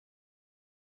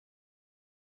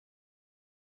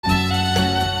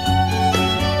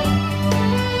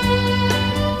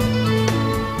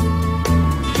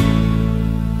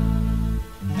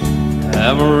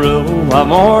by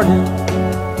morning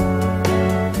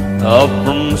up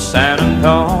from San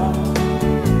Antonio.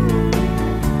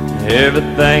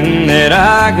 Everything that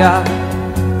I got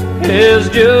is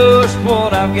just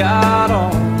what I've got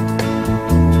on.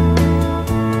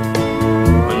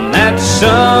 When that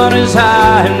sun is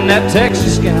high in that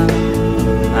Texas sky,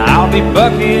 I'll be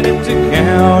bucking into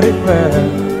county fair.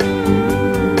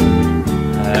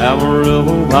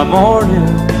 Amarillo by morning,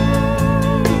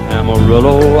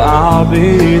 Amarillo, I'll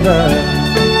be there.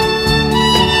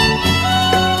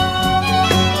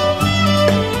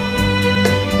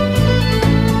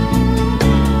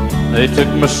 They took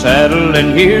my saddle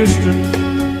in Houston,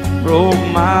 broke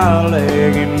my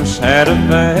leg in Santa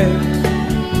Fe,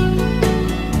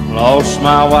 lost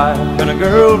my wife and a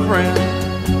girlfriend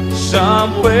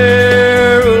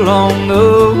somewhere along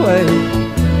the way.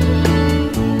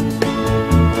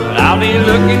 But I'll be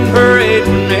looking for it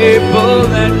when they pull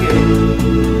that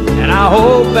gate, and I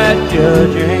hope that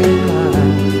judge ain't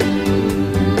lying.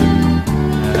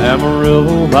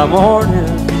 Amarillo by morning,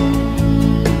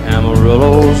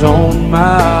 Amarillo's on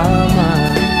my mind.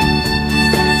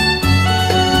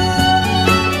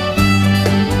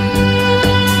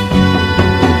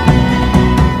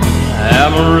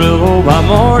 Amarillo by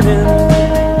morning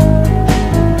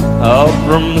up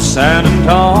from San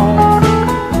Antonio.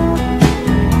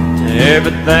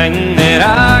 Everything that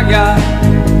I got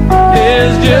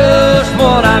is just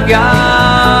what I've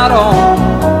got on.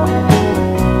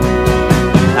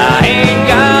 I ain't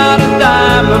got a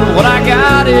dime, but what I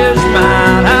got is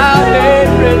mine. I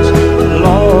ain't rich, but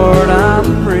Lord, I'm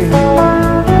free.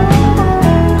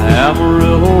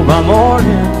 Amarillo by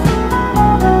morning,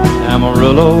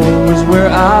 Amarillo is where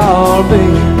I'll be.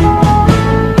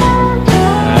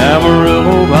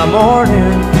 Amarillo by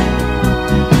morning,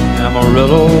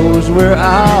 Amarillo is where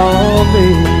I'll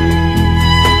be.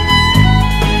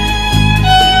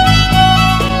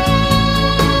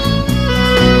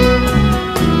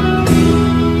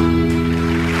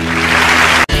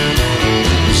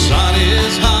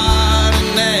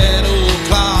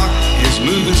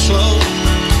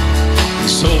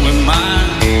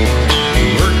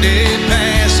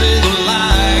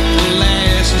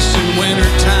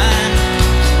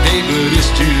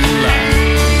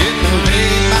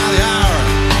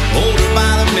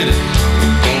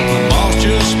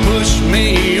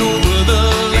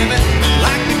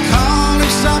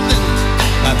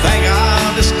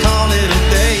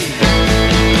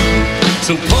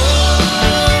 So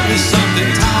pour me something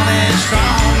tall and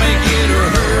strong, make it a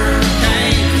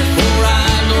hurricane before I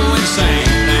go insane.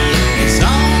 It's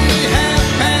only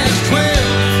 12:30,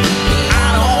 but I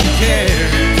don't care.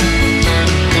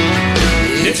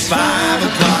 It's 5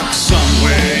 o'clock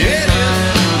somewhere, yeah.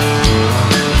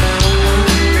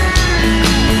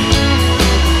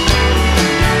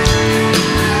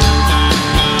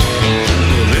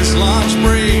 This lunch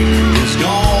break is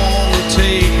gonna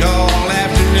take all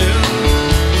afternoon.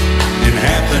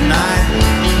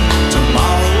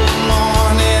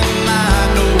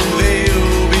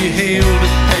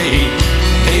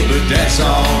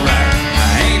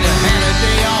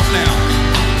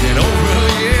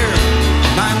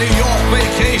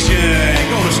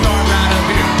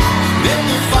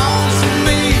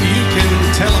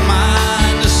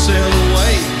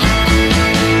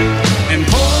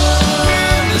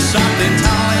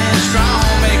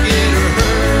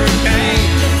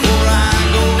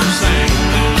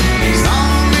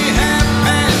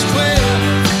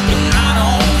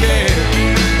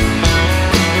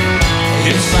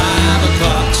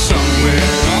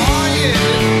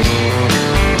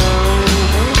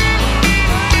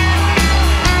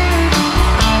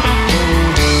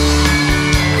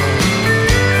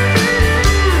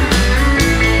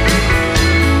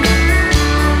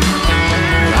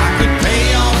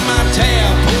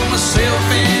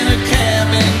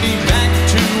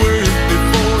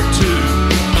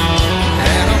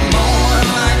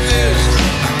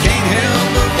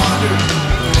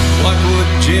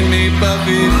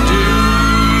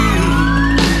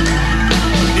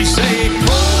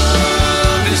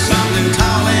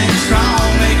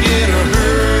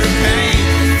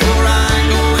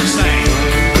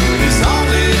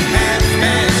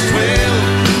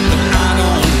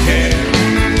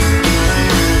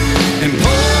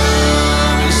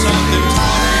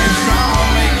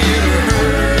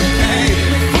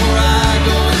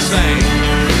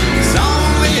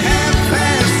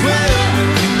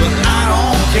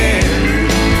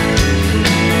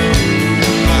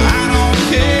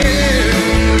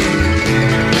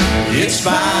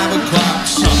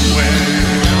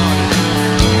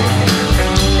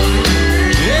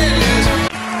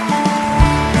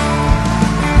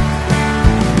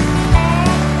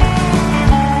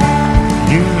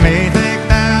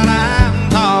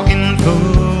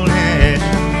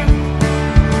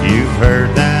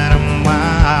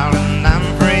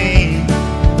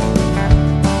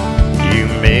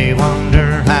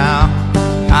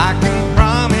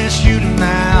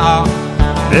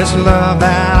 This love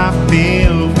that I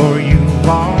feel for you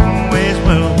always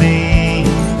will be.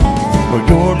 For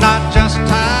you're not just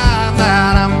time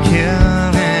that I'm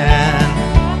killing.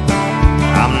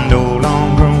 I'm no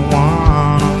longer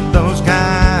one of those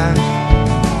guys.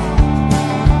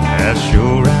 As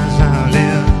sure as I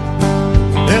live,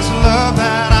 this love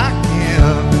that I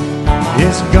give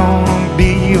is gonna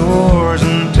be yours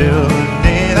until the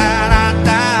day that I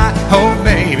die. Oh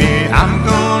baby, I'm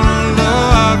gonna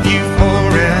love you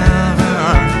forever,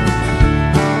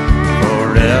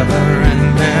 forever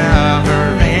and ever,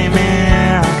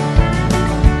 amen.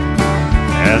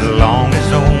 As long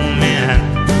as old men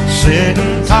sit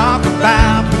and talk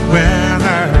about the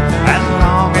weather, as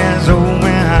long as old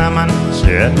women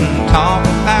sit and talk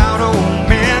about old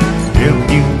men.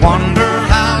 If you wonder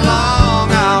how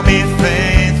long I'll be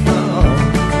faithful,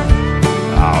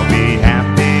 I'll be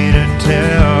happy to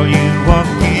tell you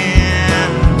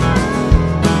again.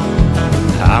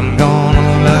 I'm gonna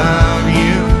love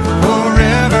you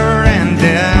forever and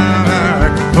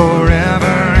ever,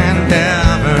 forever and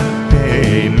ever,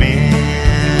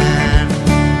 amen.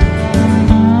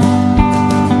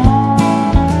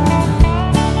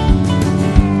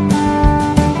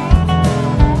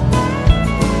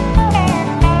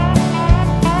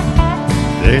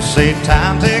 They say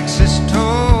time takes its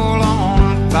toll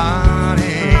on a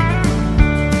body,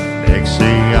 makes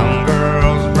a young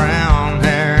girl's brown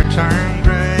hair turn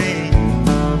gray.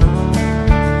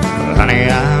 But honey,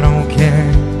 I don't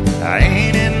care, I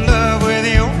ain't in love with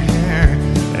your hair.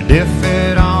 And if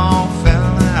it all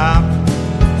fell out,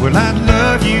 well, I'd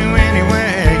love you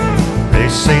anyway. They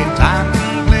say time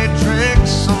can play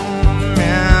tricks on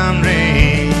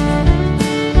memory,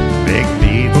 make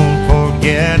people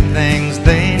forget things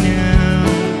they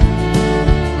knew.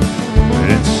 But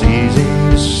it's easy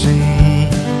to see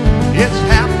it's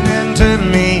happening to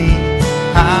me.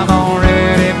 I've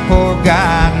already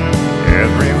forgotten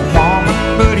every woman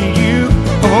but you.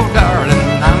 Oh darling,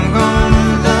 I'm gonna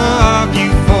love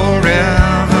you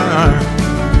forever,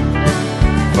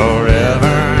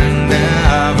 forever and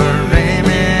ever,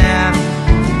 amen.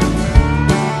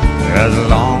 As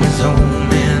long as old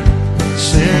men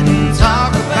sit and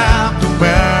talk about the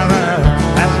weather,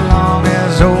 as long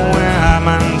as old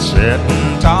women sit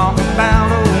and talk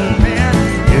about old men.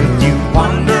 If you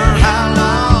wonder how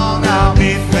long I'll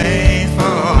be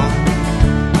faithful,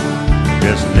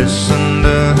 just listen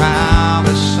to how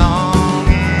this song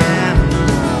ends.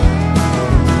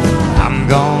 I'm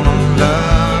gonna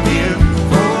love you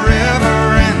forever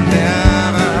and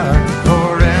ever,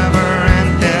 forever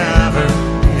and ever,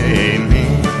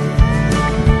 amen.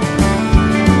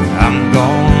 I'm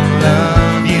gonna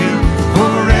love you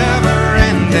forever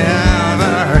and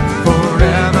ever,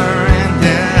 forever and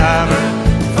ever,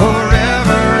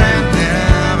 forever and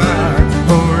ever,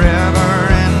 forever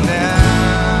and ever.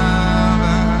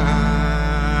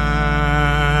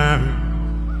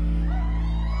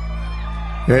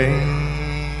 Hey,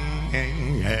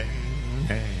 hey, hey,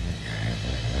 hey.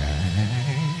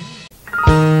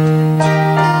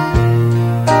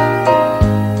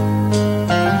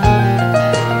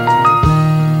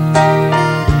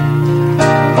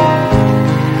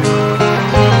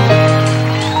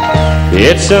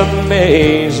 It's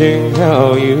amazing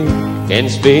how you can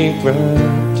speak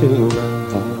right to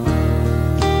my heart.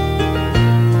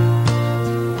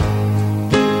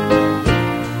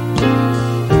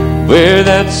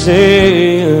 Without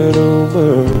saying a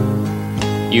word,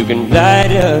 you can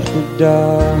light up the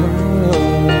dark.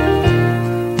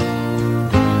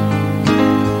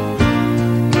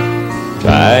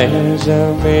 Try as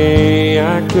I may,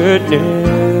 I could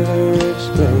never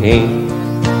explain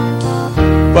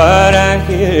what I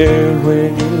hear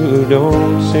when you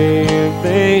don't say a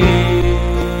thing.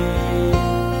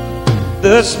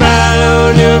 The smile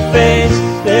on your face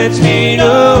lets me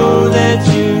know that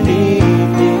you need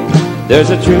me. There's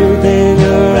a truth in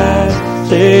your eyes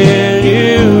saying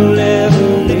you'll never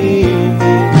leave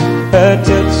me. A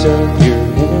touch of your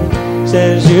hand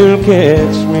says you'll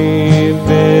catch me if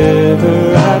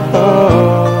ever I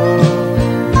fall.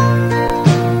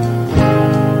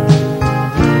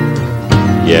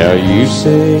 Yeah, you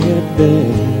say it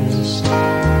best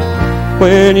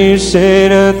when you say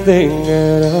nothing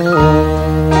at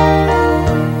all.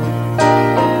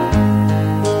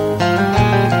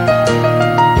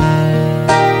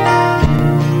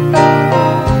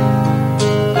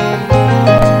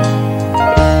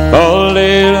 All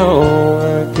day long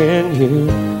I can hear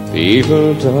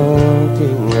people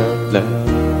talking out loud.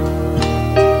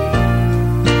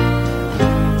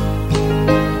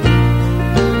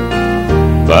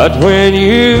 But when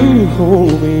you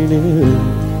hold me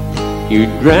near, you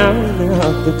drown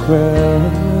out the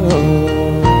crowd.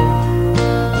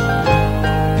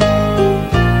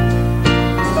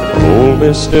 Old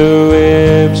Mr.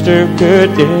 Webster could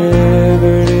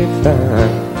never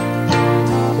define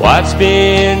what's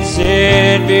being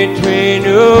said between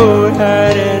your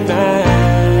heart and mine.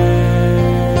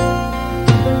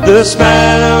 The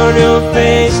smile on your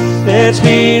face lets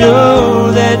me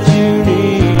know that you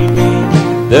need me.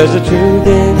 There's a truth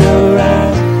in your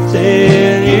eyes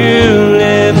saying you'll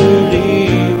never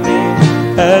leave me.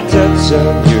 A touch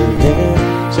of your hand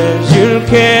says you'll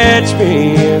catch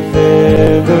me if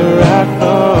ever I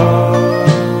fall.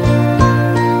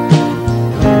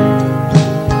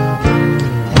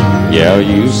 Yeah,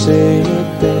 you say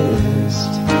it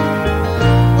best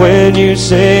when you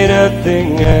say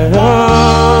nothing at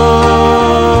all.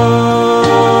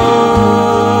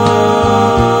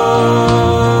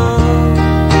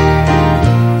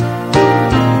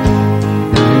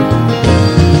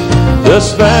 The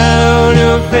smile on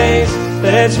your face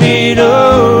lets me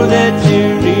know that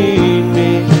you need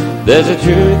me. There's a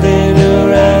truth in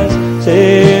your eyes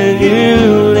saying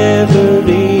you'll never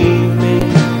leave me.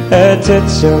 A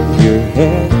touch of your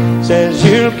hand says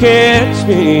you'll catch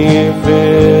me if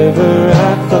ever I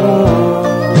fall.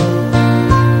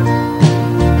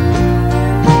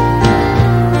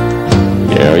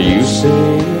 Yeah, you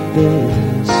say it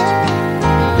best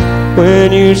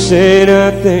when you say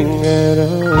nothing at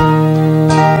all.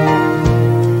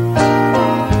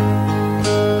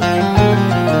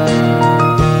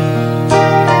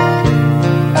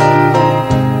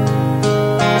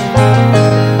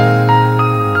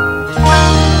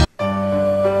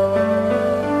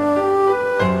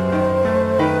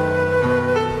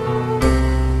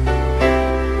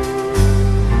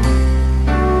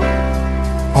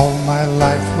 All my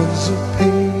life was a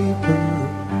paper,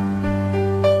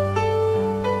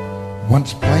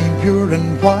 once plain, pure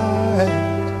and white,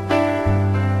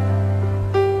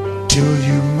 till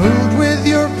you moved with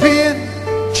your pen,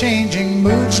 changing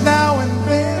moods now and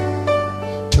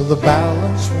then, till the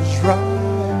balance was right.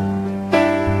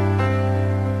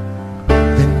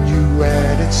 Then you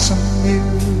added some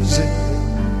music,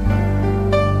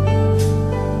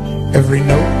 every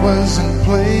note was in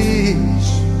place,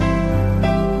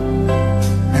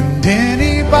 and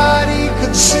anybody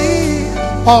could see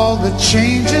all the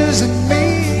changes in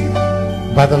me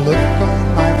by the look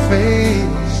on my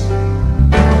face.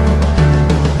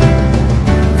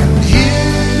 And you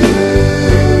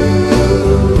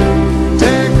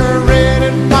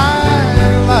decorated my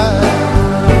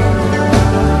life,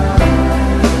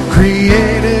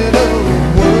 created a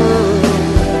world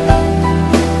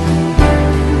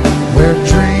where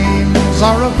dreams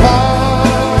are apart.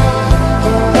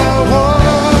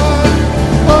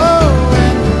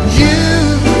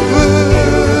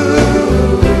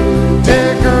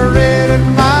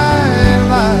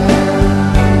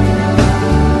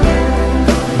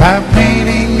 By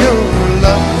painting your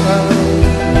love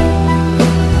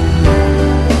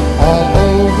all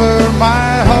over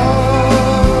my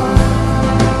heart,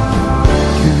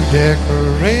 you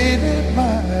decorated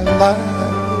my life.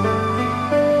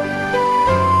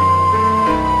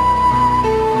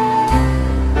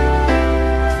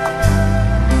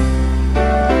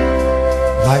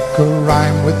 Like a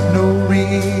rhyme with no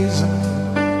reason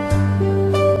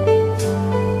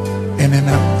in an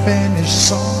unfinished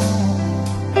song,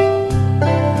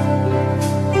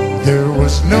 there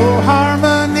was no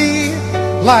harmony,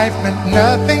 life meant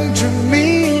nothing to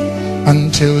me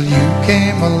until you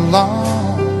came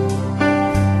along.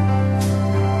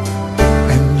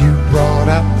 And you brought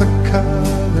out the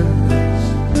colors,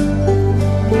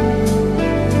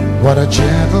 what a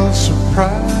gentle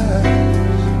surprise.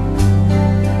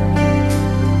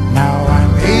 Now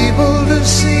I'm able to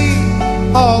see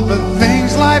all the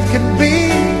things life can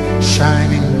be,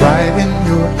 shining bright in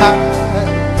your eyes.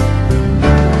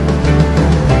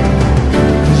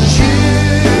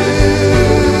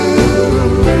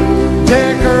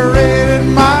 Decorated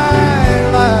my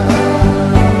life,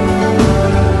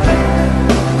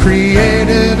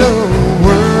 created a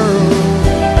world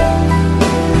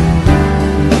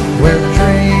where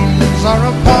dreams are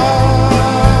apart.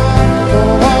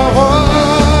 Oh, oh, oh,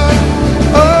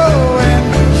 oh, and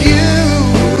you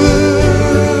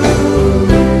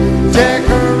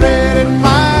decorated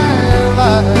my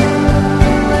life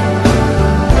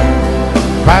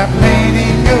by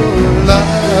painting your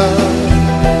love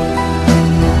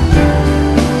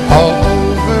all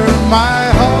over my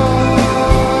heart.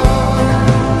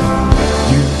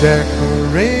 You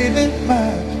decorated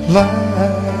my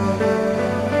life.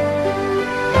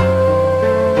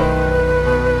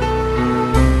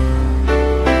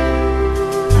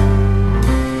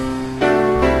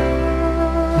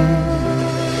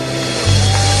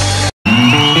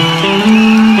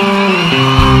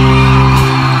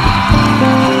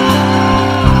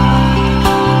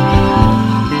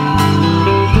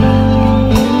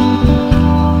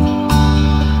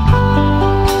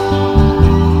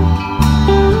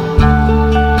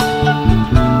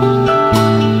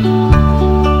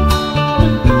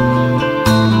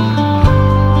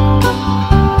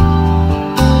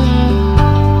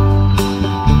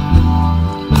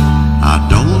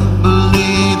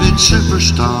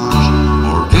 superstars,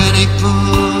 organic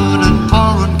food and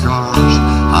foreign cars.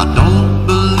 I don't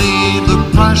believe the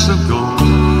price of gold,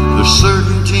 the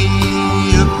certainty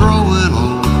of growing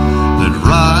old, that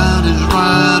right is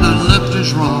right and left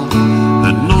is wrong,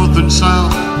 that north and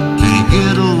south can't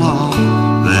get along,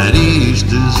 that east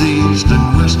is east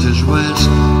and west is west,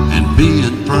 and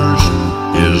being first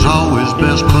is always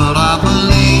best. But I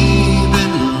believe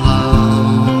in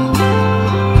love,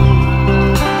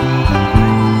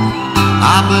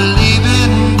 I believe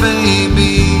in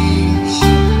babies,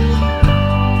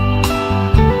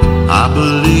 I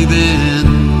believe in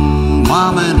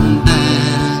mom and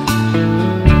dad,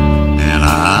 and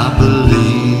I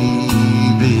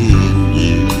believe in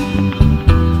you.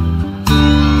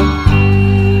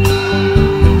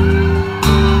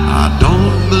 I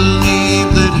don't believe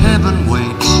that heaven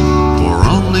waits for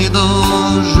only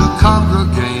those who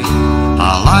congregate.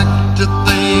 I like to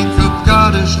think of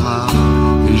God as love.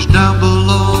 He's down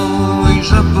below,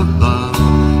 He's up above,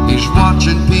 He's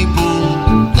watching people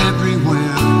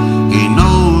everywhere. He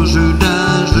knows who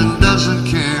does and doesn't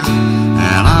care,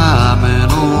 and I'm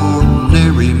an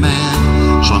ordinary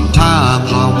man.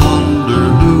 Sometimes I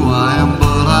wonder who I am,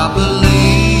 but I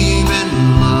believe in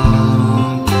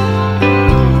love.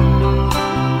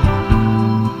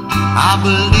 I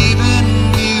believe in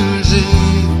music,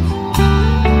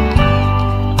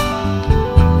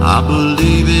 I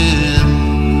believe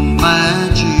in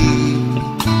magic,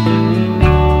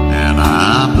 and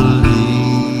I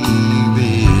believe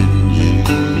in you.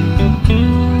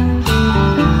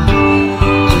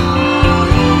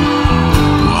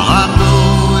 Well, I know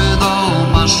with all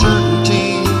my certainty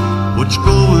what's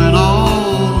going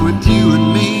on with you and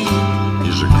me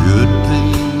is a good thing.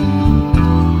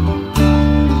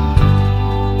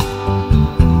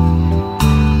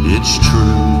 It's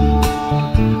true,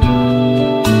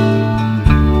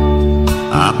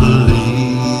 I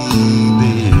believe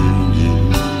in you.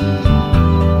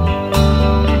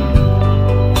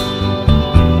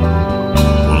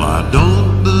 Well, I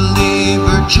don't believe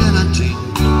virginity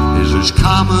is as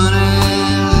common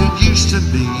as it used to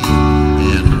be.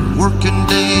 In working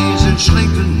days and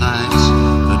sleeping nights,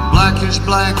 that black is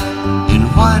black and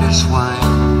white is white,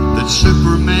 that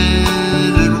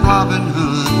Superman and Robin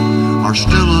Hood are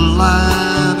still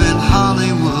alive in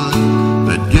Hollywood,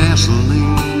 that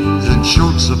gasoline's in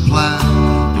short supply,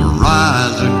 the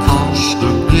rising cost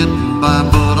of getting by.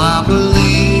 But I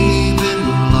believe in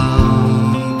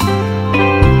love,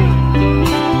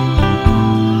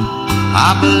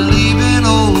 I believe in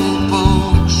old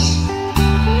folks,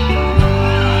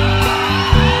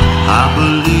 I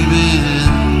believe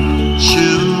in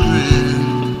children,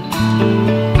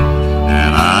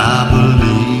 and I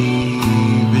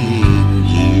believe in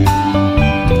you.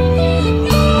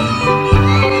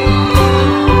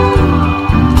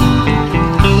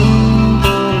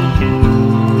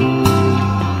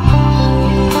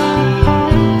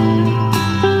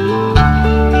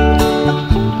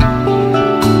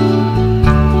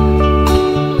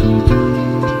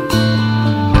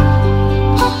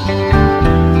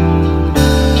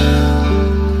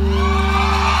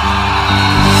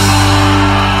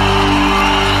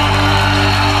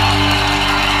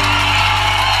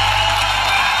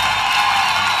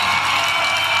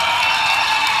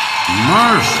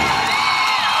 Mercy.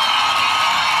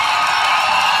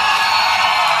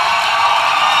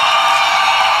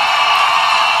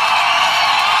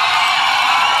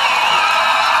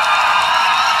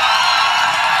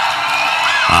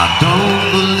 I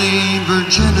don't believe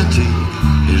virginity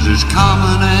is as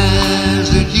common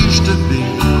as it used to be.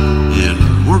 In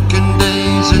working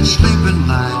days and sleeping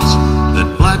nights,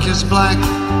 that black is black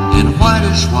and white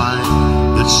is white,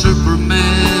 that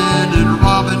Superman and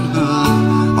Robin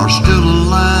Hood are still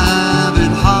alive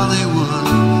in Hollywood,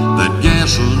 that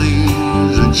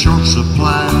gasoline's in short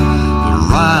supply, the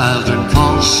rising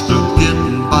cost of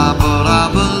getting by. But I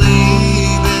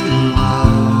believe in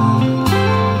love,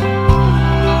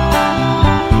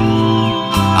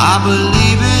 I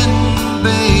believe in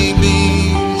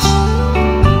babies,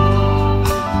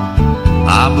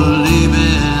 I believe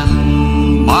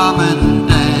in mom and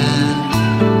dad,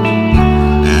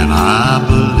 and I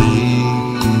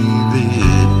believe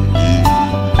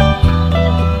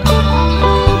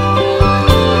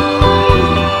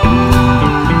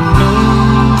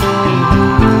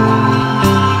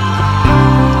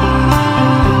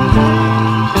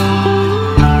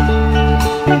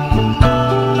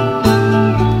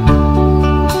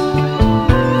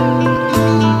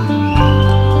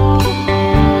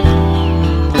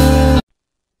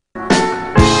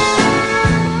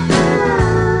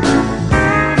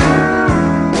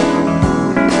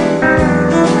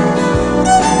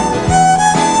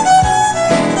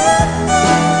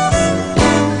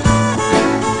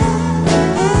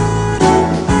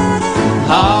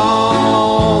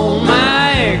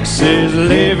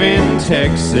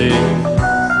Texas.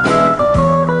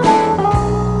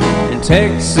 And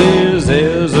Texas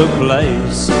is a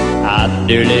place I'd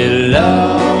dearly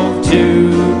love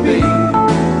to be.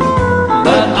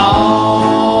 But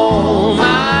all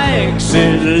my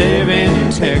exes live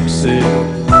in Texas,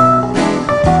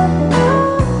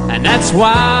 and that's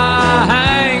why I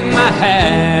hang my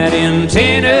hat in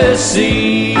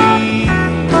Tennessee.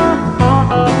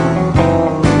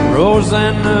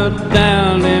 Rosanna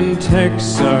down in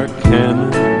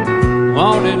Texarkana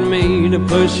wanted me to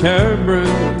push her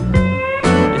broom,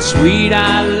 and Sweet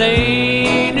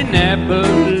Eileen in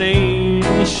Abilene,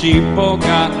 she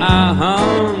forgot I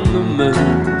hung the moon.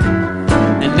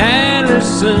 And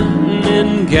Anderson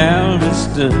in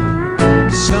Galveston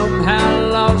somehow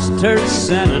lost her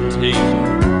sanity.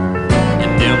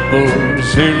 And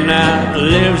Dimples, who now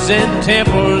lives in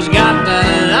Temple's, got the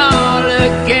law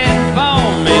looking for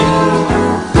me.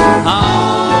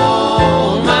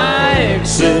 All my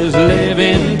exes live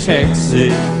in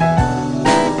Texas,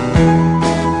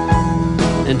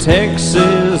 and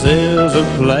Texas is a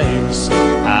place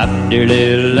I'd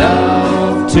dearly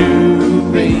love to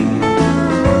be.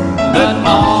 But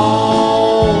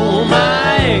all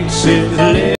my exes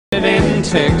live in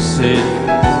Texas,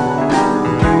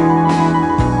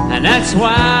 and that's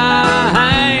why I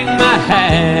hang my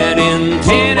hat in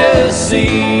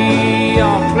Tennessee.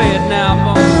 Y'all play it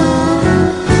now, boys.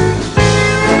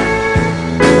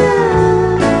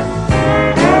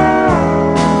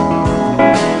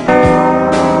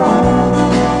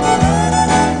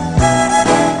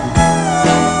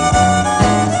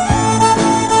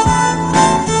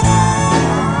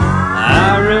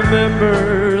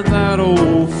 Remember that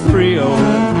old Frio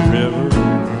river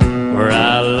where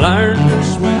I learned to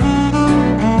swim,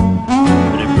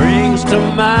 and it brings to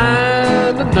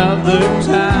mind another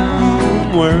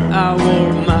time where I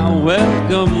wore my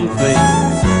welcome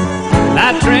face.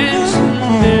 I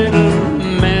transcendental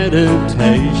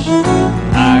meditation,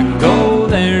 I go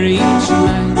there each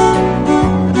night,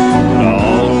 but I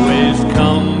always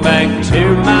come back to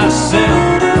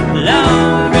myself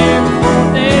long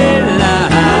before daylight.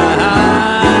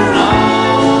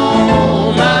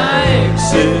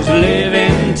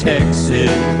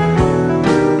 Texas,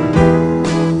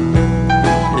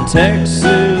 and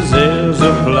Texas is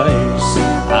a place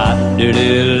I'd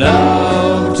dearly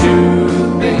love to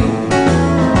be.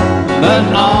 But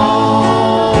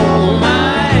all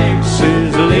my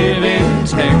exes live in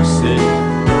Texas,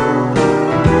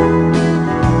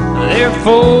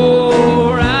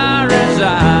 therefore I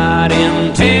reside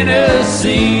in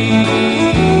Tennessee.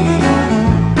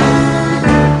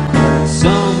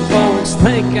 Some folks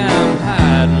think I'm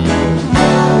hiding,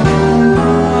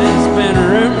 it's been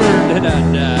rumored that I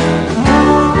died,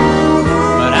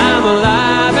 but I'm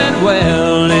alive and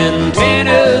well in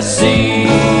Tennessee.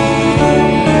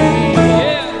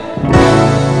 Yeah.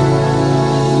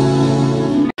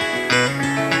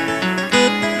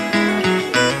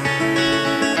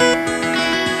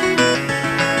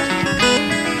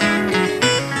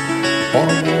 On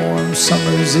a warm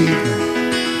summer's evening,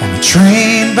 on a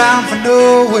train bound for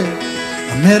nowhere,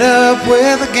 I met up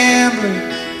with a gambler.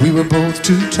 We were both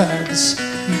too tired to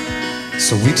sleep,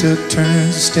 so we took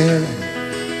turns staring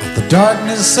at the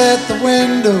darkness at the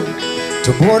window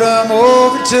till boredom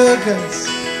overtook us,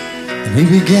 and he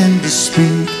began to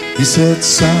speak. He said,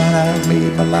 "Son, I've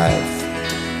made my life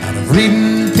out of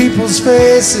reading people's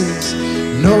faces,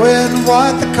 knowing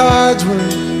what the cards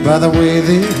were by the way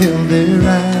they held their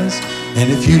eyes. And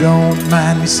if you don't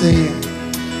mind me saying,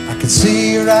 I can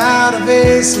see you're out of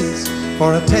aces.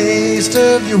 For a taste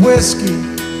of your whiskey,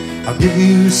 I'll give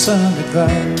you some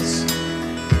advice."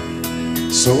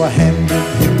 So I handed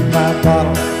him my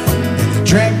bottle, and he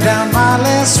drank down my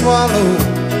last swallow.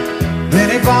 Then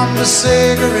he bombed a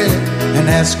cigarette and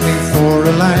asked me for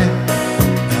a light.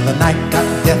 And the night got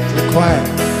deathly quiet,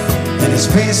 and his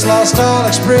face lost all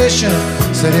expression.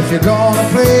 Said, "If you're gonna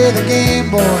play the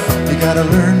game, boy, you gotta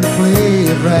learn to play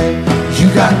it right. You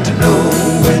got to know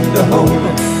when to hold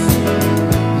 'em,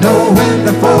 know when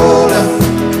to fold up,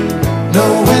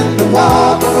 know when to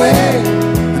walk away,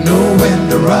 know when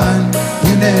to run.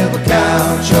 You never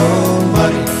count your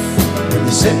money when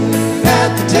you're sitting at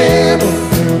the table.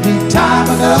 There'll be time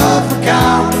enough for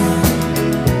counting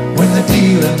when the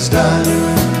dealing's done."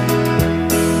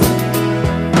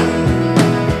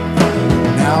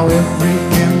 Now every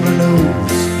gambler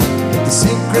knows that the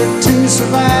secret to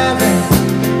surviving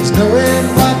is knowing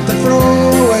what to throw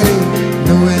away,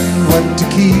 knowing what to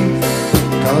keep.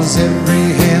 'Cause every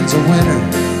hand's a winner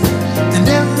and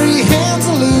every hand's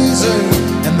a loser,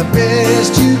 and the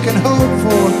best you can hope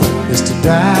for is to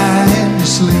die in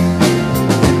your sleep.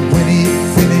 And when he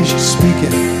finished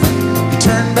speaking. He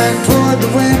turned back toward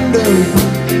the window,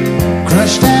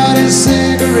 crushed out his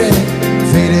cigarette,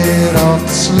 faded off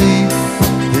to sleep.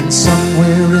 Then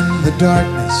somewhere in the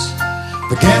darkness,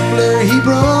 the gambler, he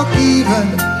broke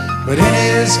even. But in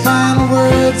his final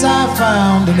words I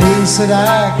found an ace that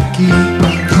I could keep.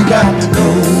 You got to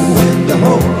know when to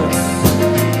hold 'em,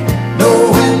 know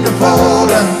when to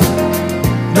fold 'em,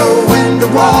 know when to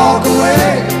walk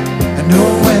away, and know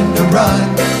when to run.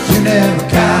 You never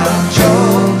count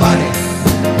your money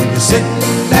when you're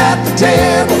sitting at the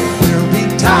table. There'll be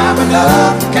time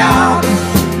enough for counting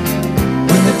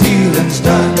when the dealing's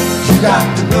done. You got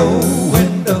to know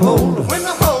when to hold 'em, When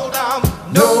to hold on,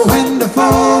 know when to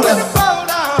fold 'em,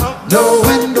 know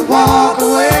when to walk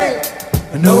away,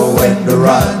 and know when to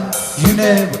run. You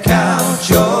never count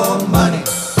your money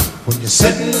when you're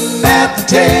sitting at the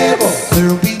table.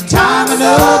 There'll be time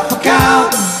enough for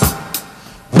counting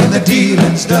when the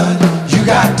dealing's done. You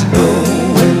got to know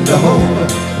when to hold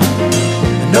 'em,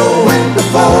 know when to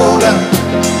fold 'em,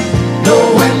 know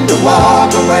when to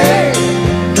walk away,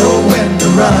 know when to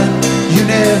run. You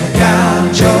never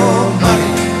count your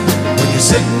money when you're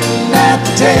sitting at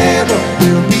the table.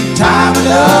 There'll be time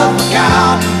enough for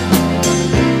counting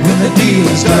when the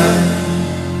deal's done.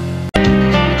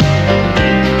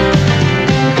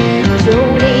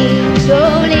 Jolene,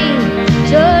 Jolene,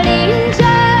 Jolene,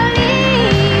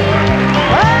 Jolene,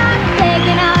 oh, I'm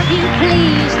begging of you,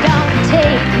 please don't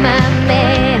take my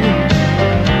man.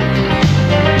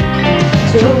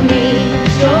 Jolene,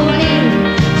 Jolene,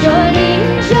 Jolene,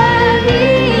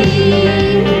 Jolene,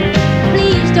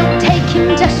 please don't take him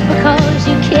just because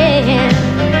you can.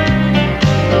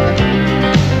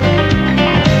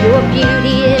 Your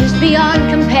beauty is beyond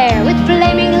compare, with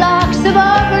flaming locks of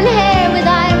auburn hair, with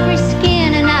ivory skin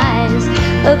and eyes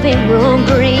of emerald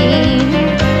green.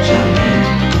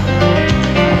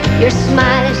 Your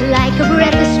smile is like a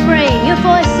breath of spring, your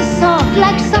voice is soft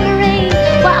like summer rain.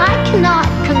 Well, I cannot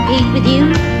compete with you,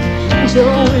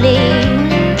 Jolene.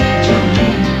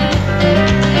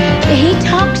 He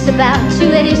talks about you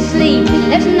in his sleep.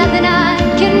 There's nothing I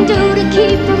can do to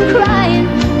keep from crying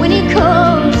when he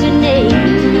calls your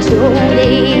name,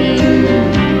 Jolene.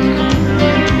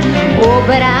 Oh,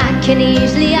 but I can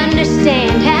easily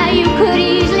understand how you could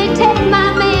easily take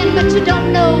my man, but you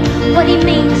don't know what he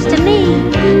means to me,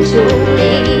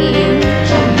 Jolene.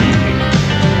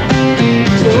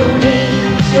 Jolene,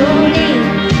 Jolene,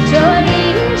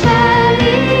 Jolene,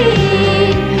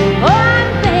 Jolene, oh, I'm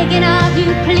begging of you,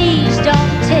 please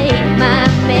don't take my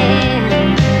man.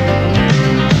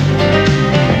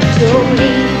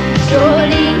 Jolene,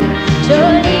 Jolene,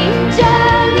 Jolene,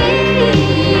 Jolene,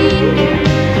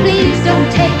 please don't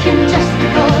take him just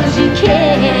because you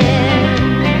can.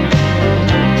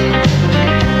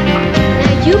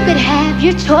 Now you could have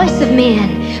your choice of men,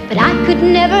 but I could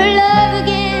never love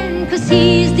again, 'cause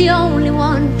he's the only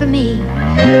one for me,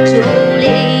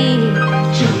 Jolene.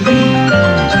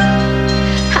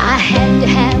 I had to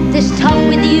have this talk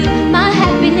with you. My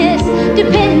happiness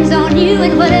depends on you,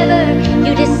 and whatever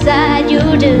you decide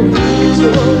you'll do,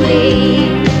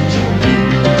 Jolene.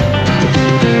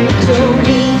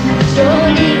 Jolene,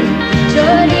 Jolene,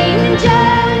 Jolene,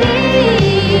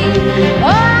 Jolene,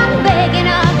 oh, I'm begging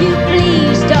of you,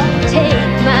 please don't take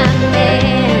my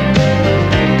man.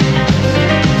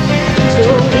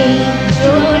 Jolene,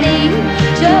 Jolene,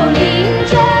 Jolene,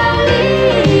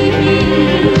 Jolene,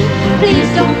 please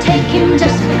don't take him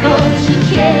just because you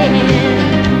can.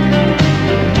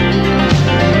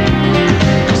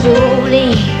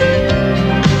 Jolene,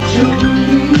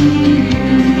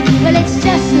 well, it's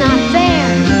just not fair,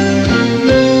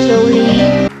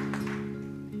 Jolene.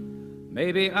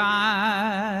 Maybe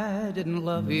I didn't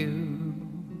love you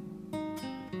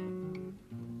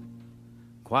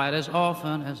quite as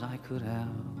often as I could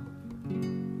have,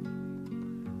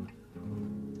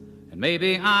 and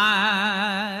maybe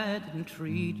I didn't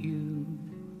treat you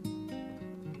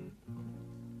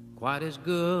quite as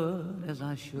good as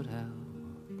I should have.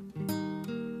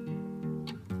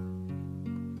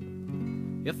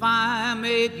 If I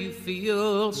made you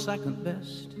feel second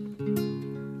best,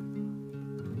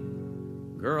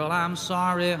 girl, I'm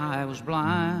sorry I was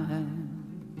blind.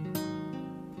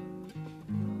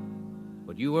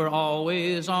 But you were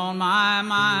always on my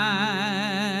mind.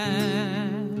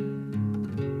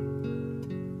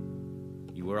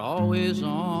 You were always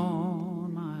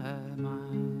on my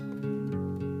mind.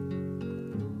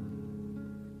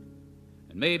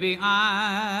 And maybe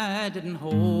I didn't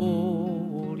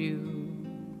hold you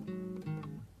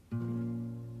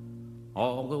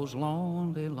all those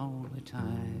lonely, lonely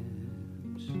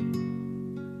times.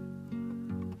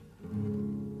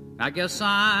 I guess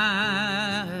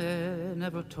I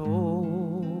never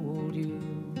told you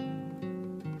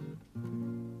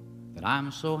that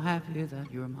I'm so happy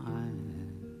that you're mine.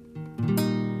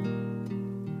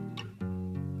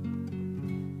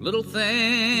 Little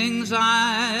things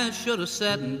I should have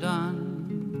said and done,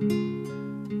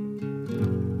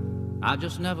 I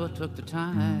just never took the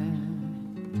time.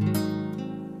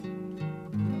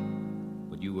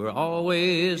 But you were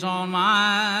always on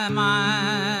my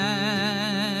mind.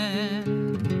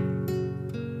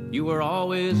 You were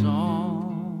always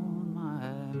on my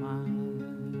mind.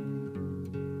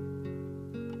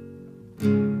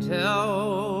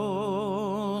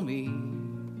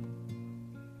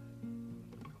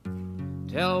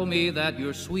 Tell me that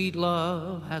your sweet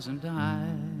love hasn't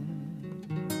died.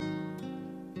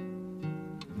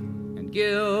 And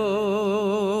give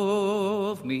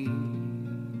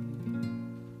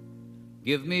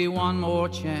me one more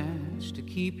chance to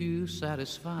keep you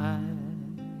satisfied.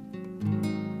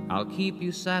 I'll keep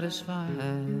you satisfied.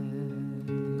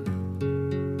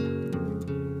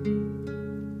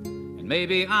 And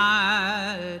maybe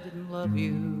I didn't love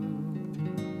you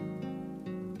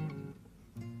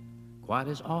quite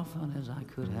as often as I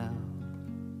could have.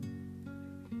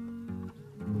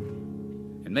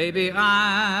 And maybe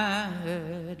I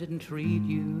didn't treat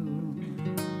you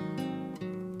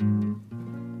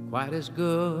quite as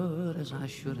good as I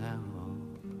should have.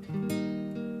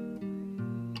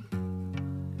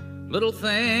 Little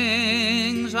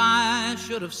things I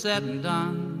should have said and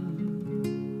done,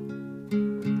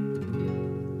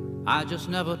 I just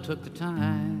never took the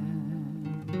time.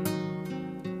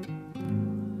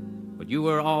 But you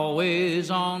were always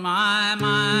on my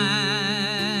mind.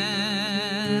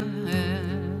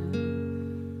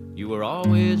 You were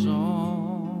always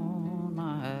on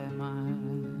my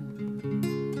mind.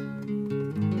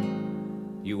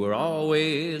 You were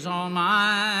always on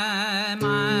my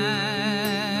mind.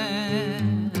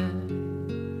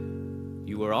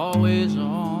 You were always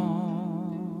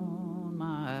on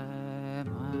my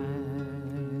mind.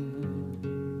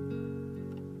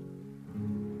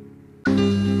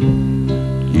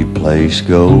 You place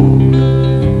gold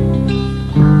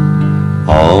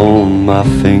on my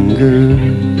finger.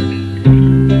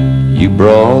 You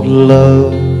brought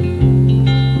love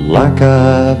like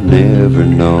I've never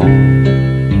known.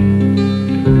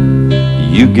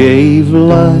 You gave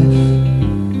life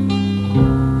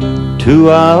to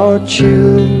our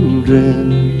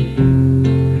children,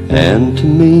 and to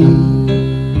me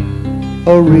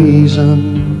a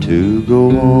reason to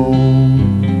go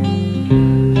on.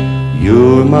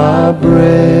 You're my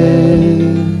bread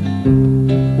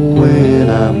when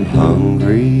I'm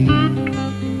hungry.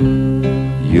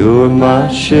 You're my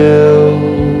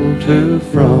shelter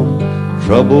from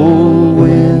troubled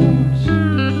winds.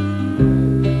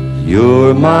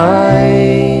 You're my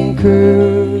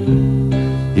anchor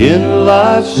in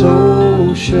life's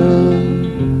ocean,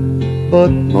 but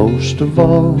most of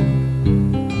all,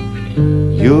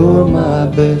 you're my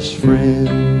best friend.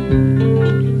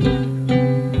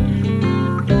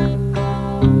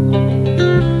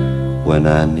 When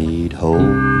I need hope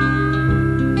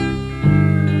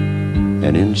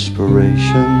and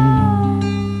inspiration,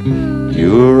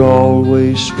 you're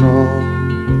always strong.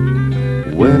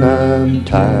 When I'm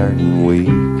tired and weak,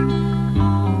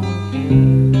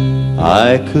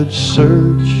 I could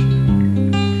search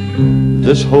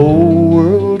this whole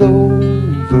world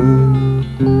over,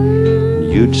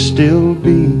 you'd still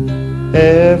be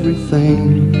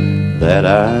everything that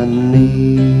I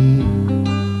need.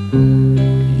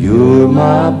 You're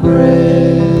my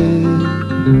bread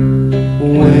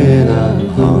when I'm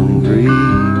hungry.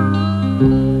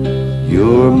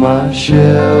 You're my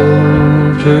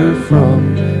shelter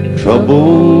from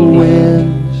troubled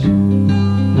winds.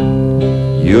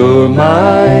 You're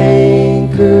my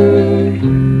anchor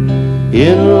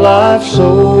in life's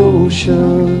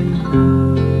ocean,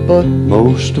 but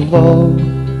most of all,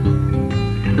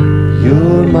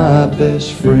 you're my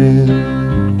best friend.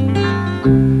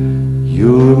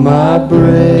 You're my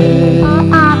bread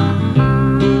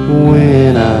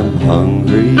when I'm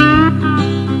hungry.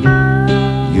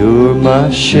 You're my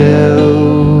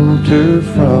shelter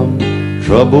from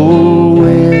troubled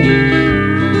winds.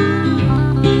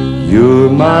 You're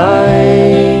my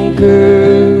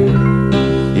anchor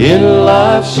in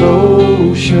life's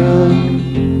ocean,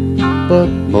 but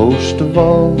most of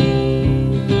all,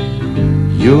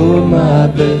 you're my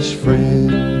best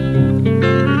friend.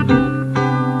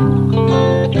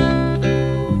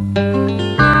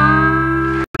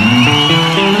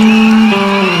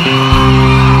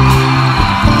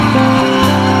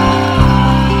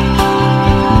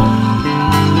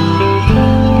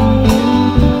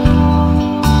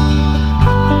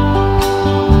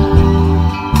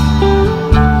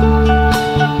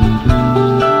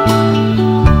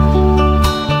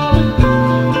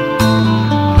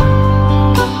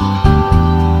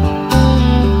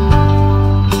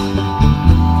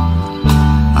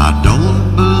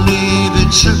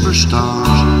 superstars,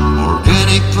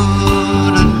 organic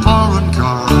food and foreign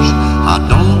cars. I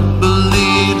don't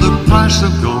believe the price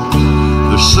of gold,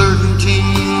 the certainty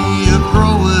of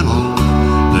growing old,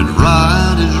 that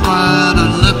right is right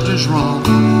and left is wrong,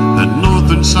 that north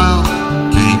and south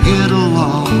can't get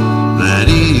along, that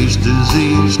east is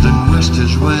east and west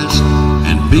is west,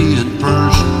 and being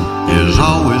first is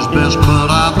always best. But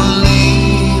I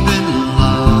believe in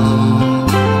love,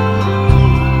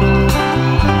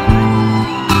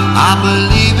 I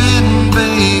believe in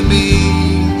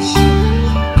babies,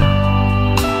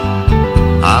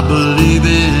 I believe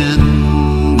in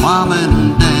mom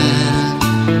and dad,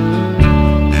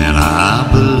 and I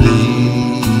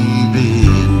believe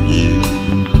in you.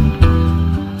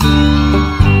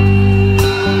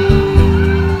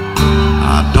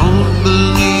 I don't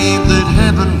believe that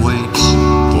heaven waits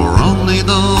for only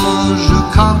those who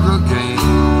congregate.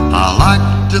 I like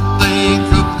to think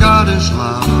of God as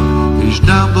love. He's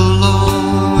down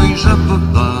below, he's up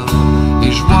above,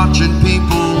 he's watching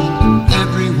people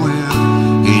everywhere.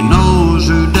 He knows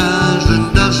who does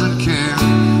and doesn't care,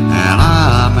 and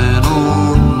I'm an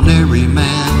ordinary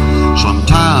man.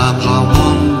 Sometimes I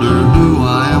wonder who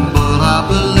I am, but I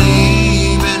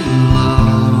believe in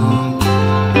love.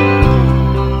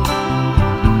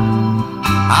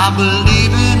 I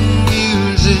believe in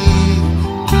music,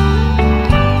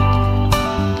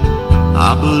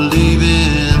 I believe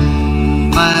in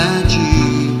magic,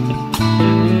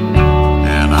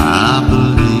 and I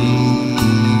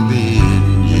believe in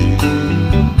you.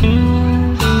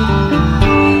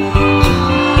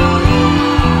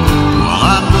 Well,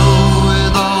 I know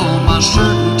with all my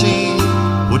certainty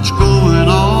what's going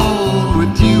on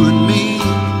with you and me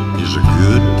is a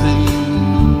good thing.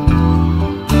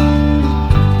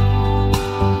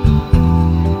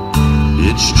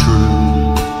 It's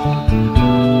true,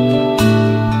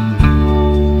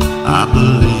 I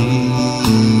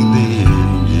believe in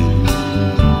you.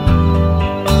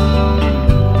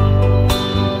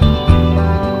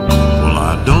 Well, I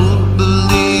don't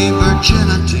believe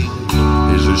virginity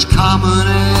is as common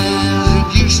as it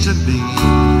used to be.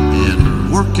 In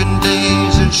working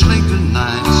days and sleeping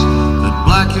nights, that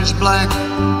black is black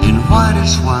and white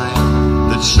is white,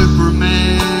 that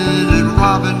Superman and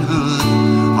Robin Hood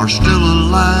are still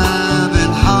alive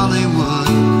in Hollywood,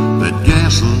 that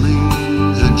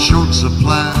gasoline's in short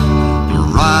supply, the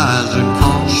rising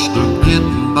cost of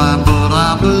getting by. But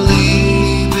I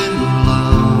believe in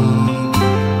love,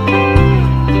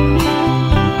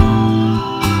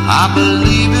 I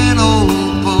believe in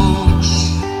old folks,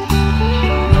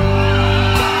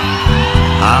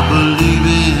 I believe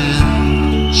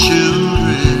in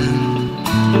children,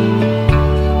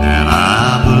 and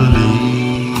I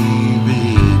believe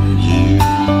in you.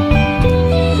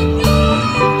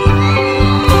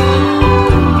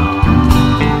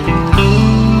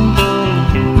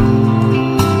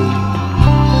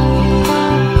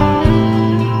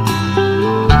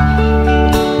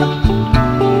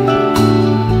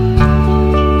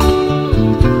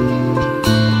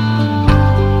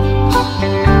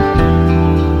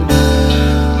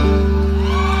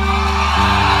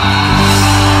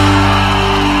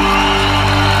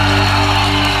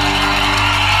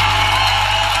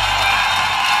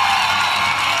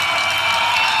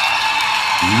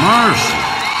 Mercy.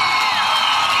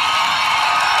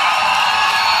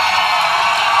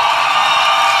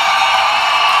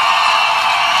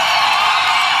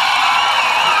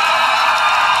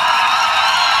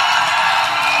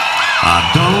 I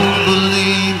don't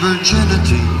believe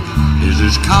virginity is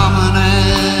as common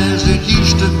as it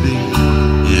used to be.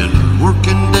 In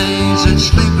working days and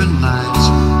sleeping nights,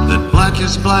 that black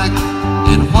is black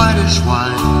and white is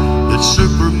white, that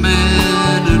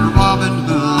Superman and Robin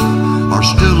Hood are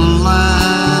still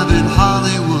alive in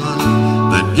Hollywood,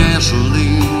 that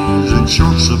gasoline's in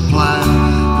short supply,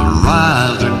 the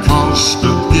rising cost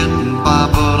of getting by.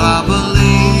 But I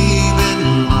believe in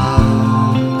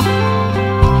love,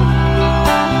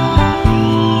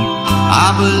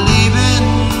 I believe in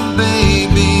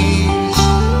babies,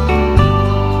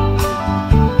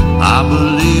 I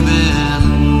believe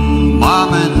in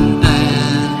mom and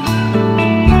dad,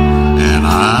 and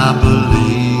I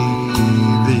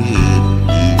believe in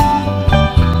you.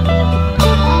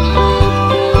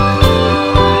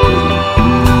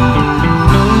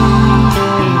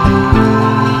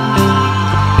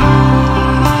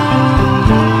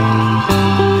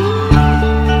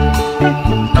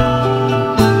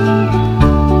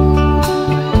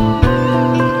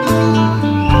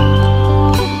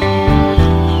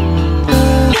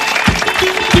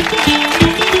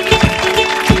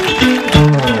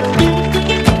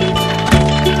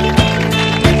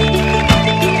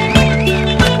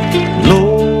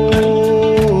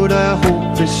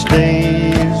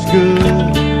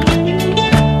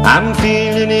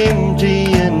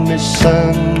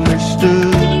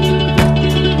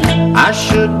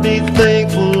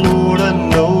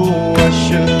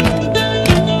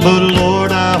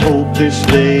 this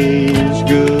day is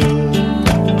good.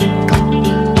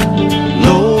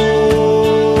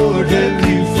 Lord, have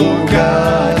you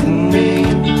forgotten me?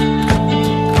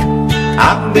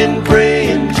 I've been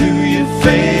praying to you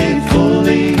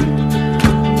faithfully.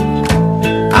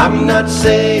 I'm not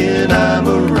saying I'm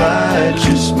a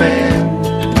righteous man,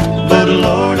 but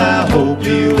Lord, I hope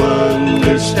you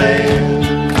understand.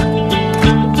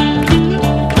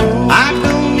 I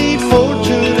don't need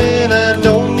fortune and I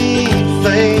don't need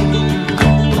fame.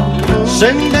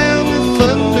 Send down the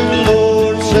thunder,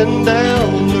 Lord, send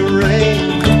down the rain.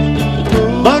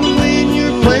 But when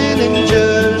you're planning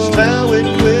just how it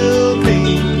will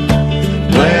be,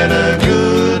 plan a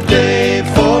good day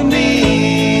for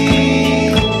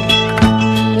me.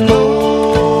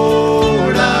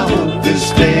 Lord, I hope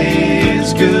this day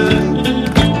is good.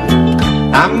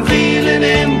 I'm feeling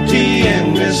empty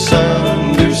and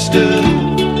misunderstood.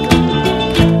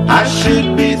 I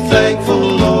should be thankful,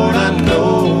 Lord, I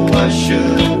know I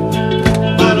should.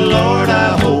 But Lord,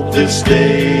 I hope this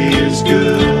day is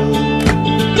good.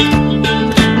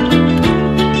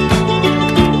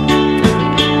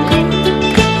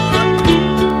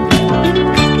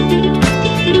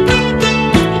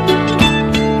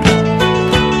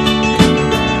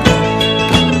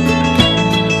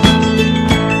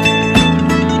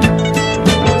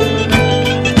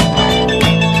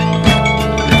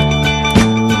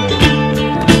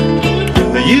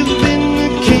 You've been the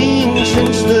king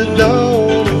since the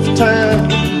dawn of time.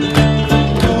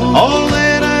 All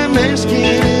that I'm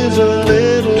asking is a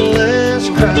little less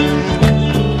crime.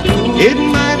 It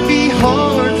might be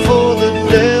hard for the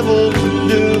devil to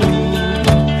do,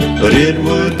 but it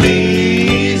would be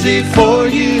easy for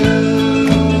you.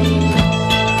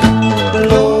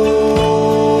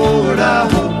 Lord, I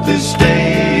hope this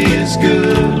day is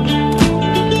good.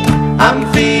 I'm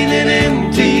feeling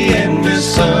empty and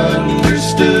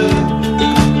misunderstood.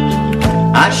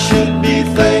 I should be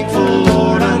thankful,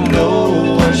 Lord, I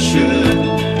know I should.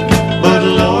 But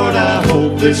Lord, I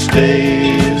hope this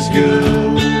day is good.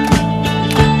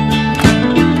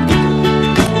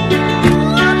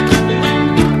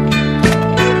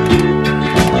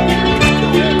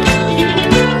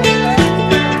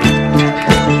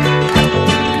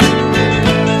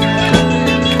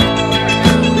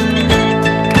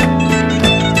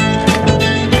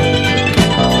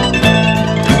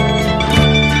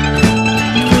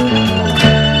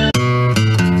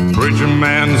 Preacher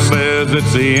man says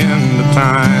it's the end of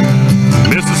time.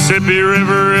 Mississippi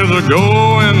River is a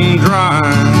going dry.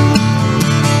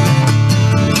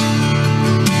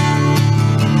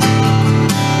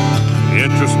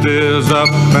 Interest is up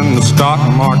and the stock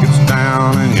market's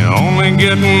down, and you only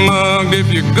get mugged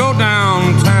if you go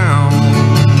downtown.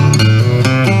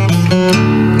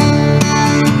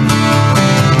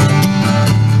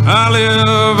 I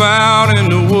live out in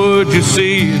the woods, you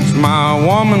see. It's my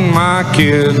woman, my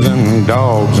kids, and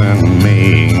dogs and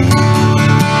me.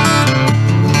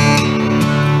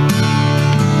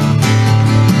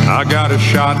 I got a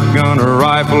shotgun, a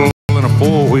rifle, and a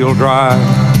four-wheel drive.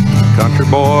 Country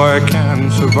boy can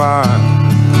survive.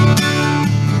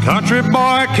 Country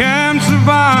boy can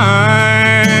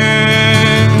survive.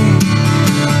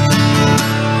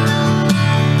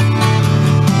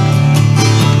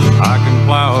 I can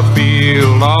plow a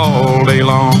field all day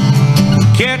long,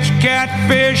 catch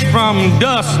catfish from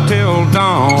dusk till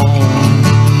dawn.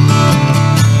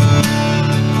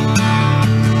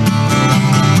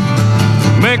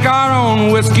 Make our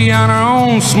own whiskey and our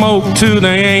own smoke too.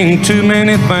 There ain't too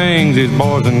many things these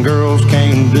boys and girls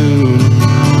can't do.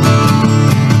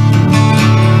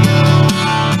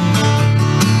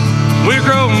 We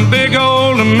grow big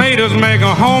old tomatoes, make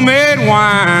a homemade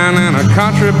wine, and a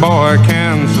country boy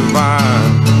can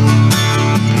survive.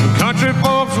 Country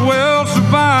folks will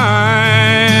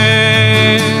survive.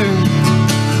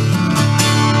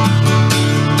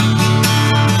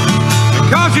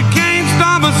 Because you can't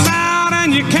stop us out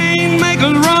and you can't make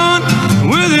us run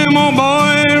with him, old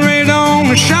boy, right on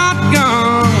the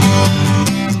shotgun.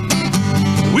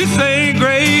 We say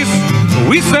grace,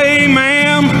 we say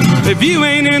ma'am. If you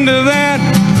ain't into that,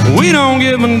 we don't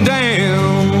give a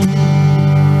damn.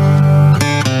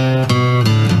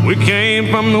 We came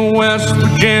from the West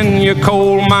Virginia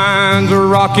coal mines, the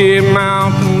Rocky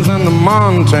Mountains, and the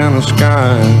Montana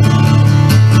skies.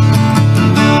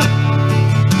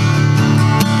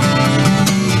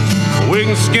 We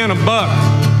can skin a buck,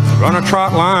 run a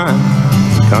trot line.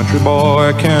 Country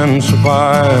boy can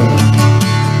survive.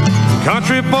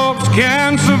 Country folks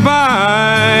can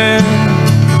survive.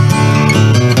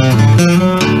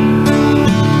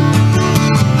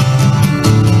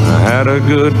 I had a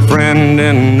good friend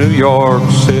in New York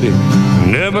City,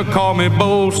 and Never call me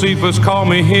Bo Cephas, call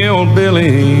me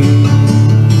Hillbilly.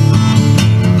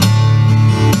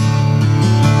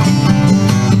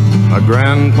 My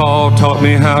grandpa taught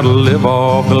me how to live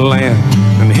off the land,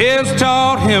 and his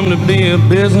taught him to be a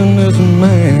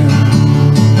businessman.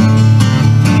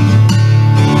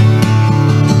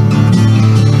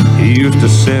 He used to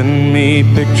send me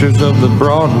pictures of the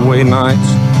Broadway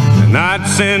nights, and I'd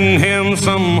send him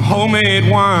some homemade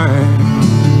wine.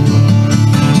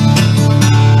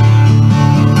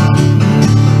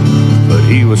 But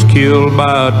he was killed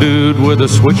by a dude with a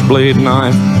switchblade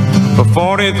knife. For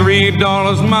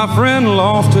 $43, my friend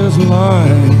lost his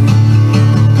life.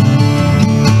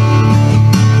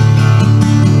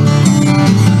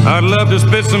 I'd love to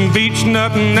spit some beach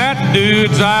nut in that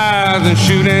dude's eyes and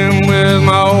shoot him with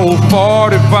my old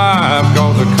 45,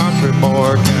 'cause a country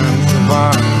boy can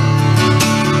survive.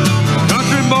 A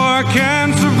country boy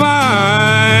can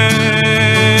survive.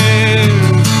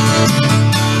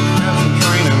 Have some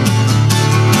training.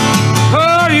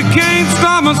 Oh, you can't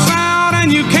stop my sound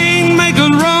and you can't make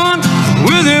us run.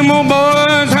 With them old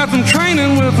boys, have some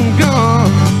training with some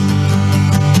guns.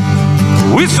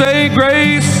 We say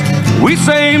grace, we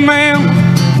say ma'am.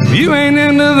 If you ain't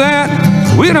into that,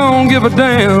 we don't give a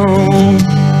damn.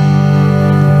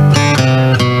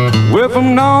 We're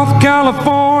from North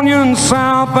California and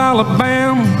South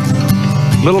Alabama,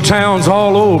 little towns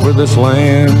all over this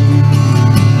land.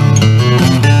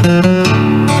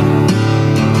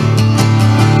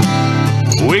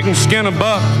 We can skin a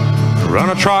buck, run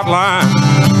a trot line.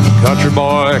 Country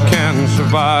boy can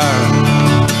survive.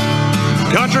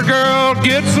 Country girl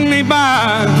gets me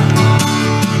by.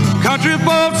 Country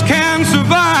folks can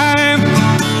survive.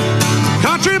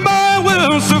 Country boy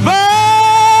will survive.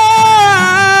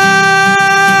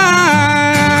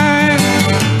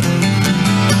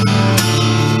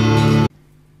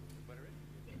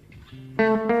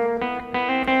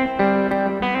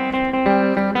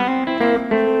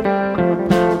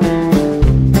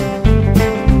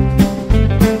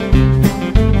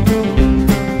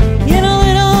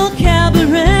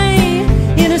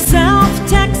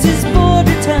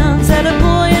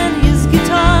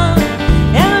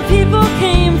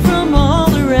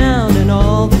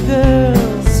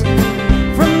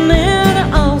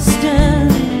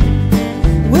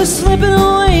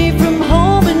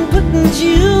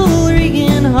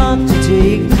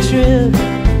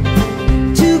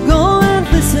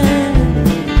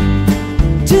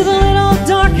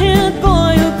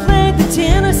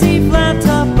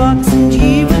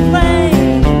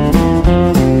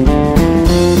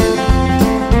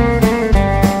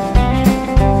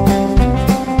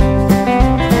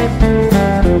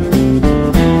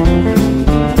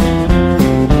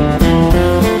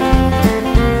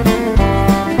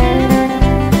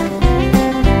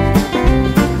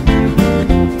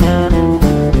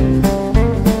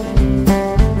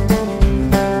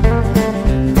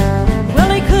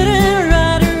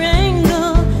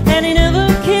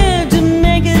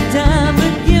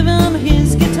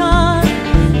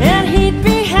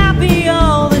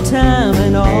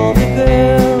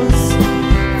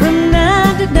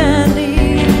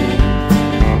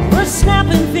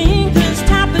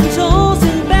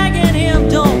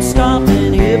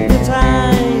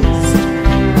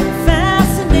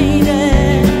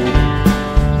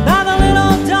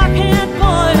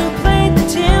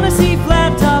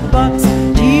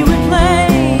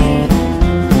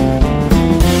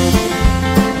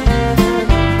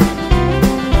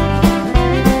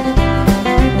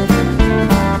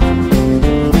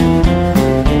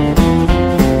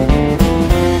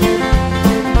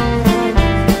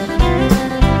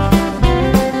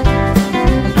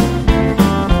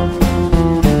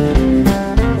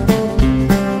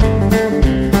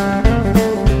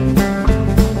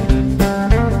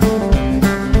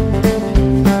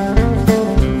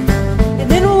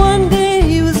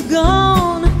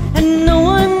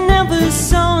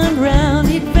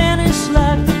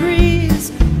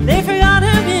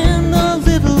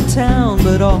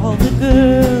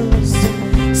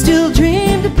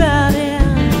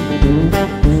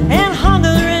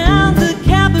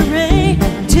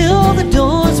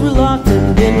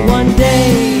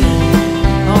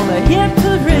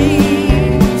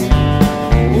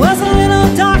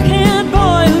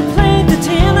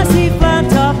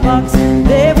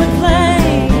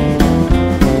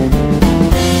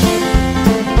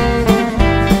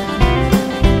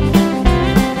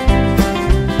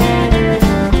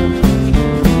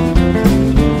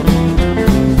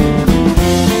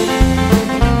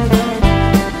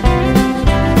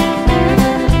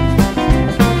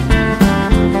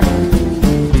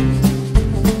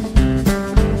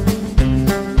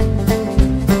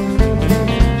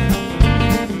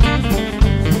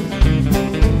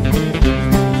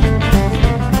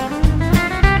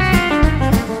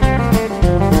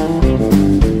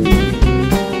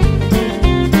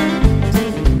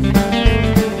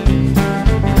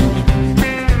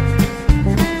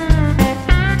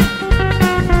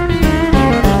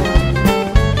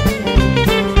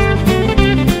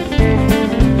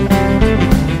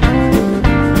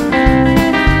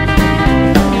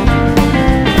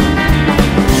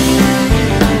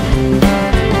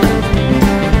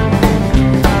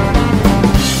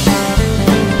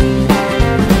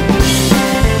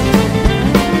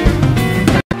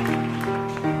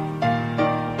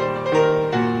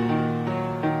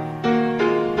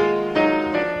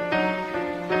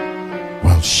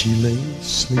 while she lay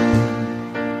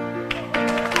sleeping.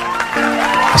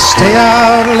 I stay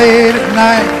out late at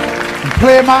night and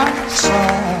play my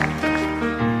song,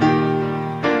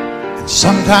 and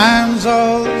sometimes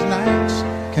all those nights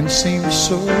can seem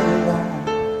so long.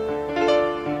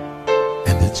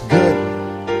 And it's good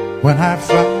when I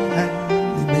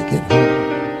finally make it home,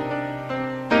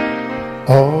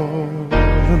 all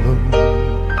alone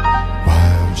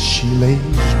while she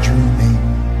lays dreaming.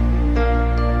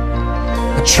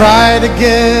 I try to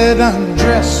get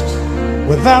undressed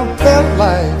without their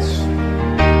lights,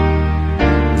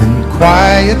 then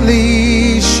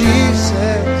quietly she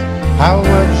says, how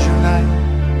was your night?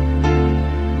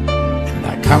 And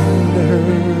I come to her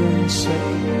and say,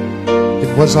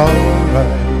 it was all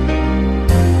right,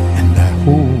 and I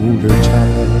hold her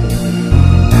tight.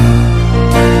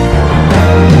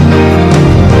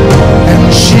 And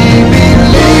she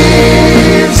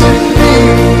believes in me.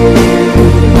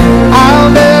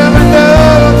 I'll never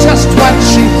know just what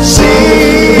she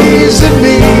sees in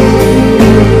me.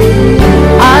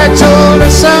 I told her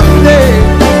someday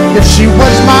if she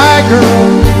was my girl,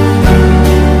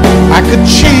 I could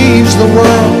change the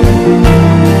world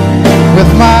with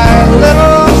my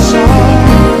little song.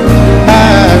 I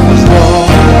was wrong,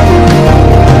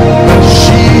 but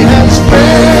she has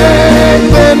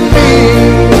faith in me,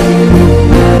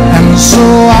 and so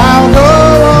I'll go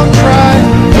on trying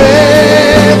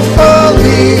faithfully.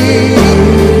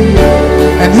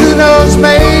 And who knows,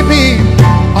 maybe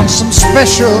on some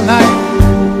special night,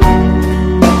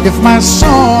 if my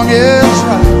song is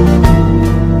right,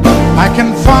 I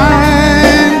can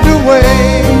find a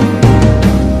way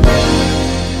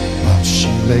while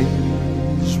she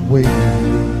lays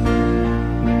waiting.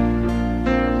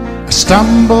 I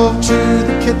stumble to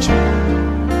the kitchen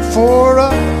for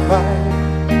a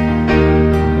bite,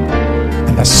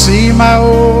 and I see my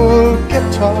old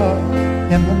guitar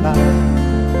in the night,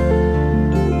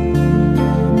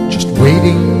 just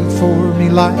waiting for me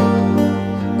like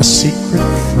a secret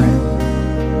friend.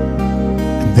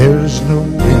 And there's no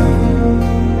wind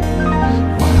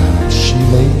while she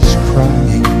lays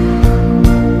crying.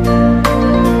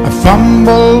 I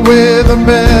fumble with a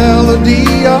melody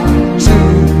or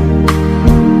two,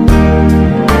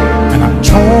 and I'm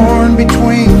torn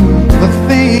between the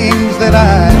things that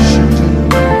I should do.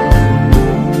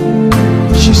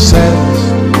 She says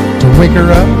to wake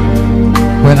her up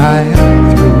when I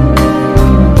am through.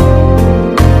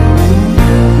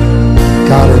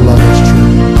 God, her love is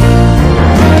true.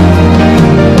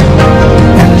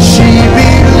 And she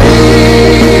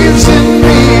believes in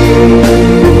me.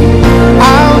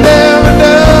 I'll never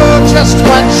know just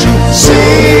what she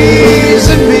sees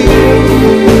in me.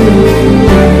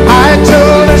 I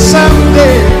told her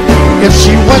someday if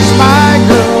she was my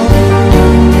girl,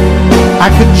 I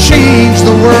could change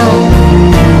the world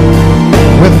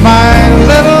with my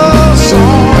little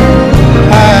song.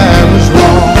 I was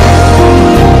wrong.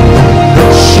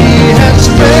 She has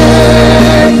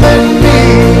faith in me,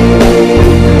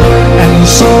 and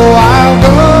so I'll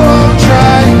go on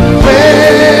trying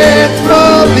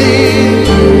faithfully.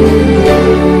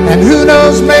 And who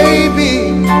knows, maybe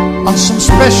on some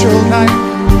special night,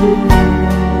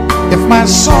 if my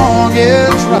song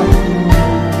is right,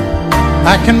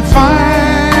 I can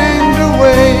find a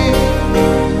way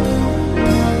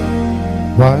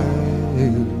while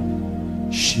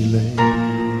she lays.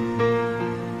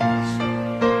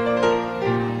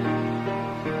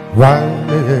 While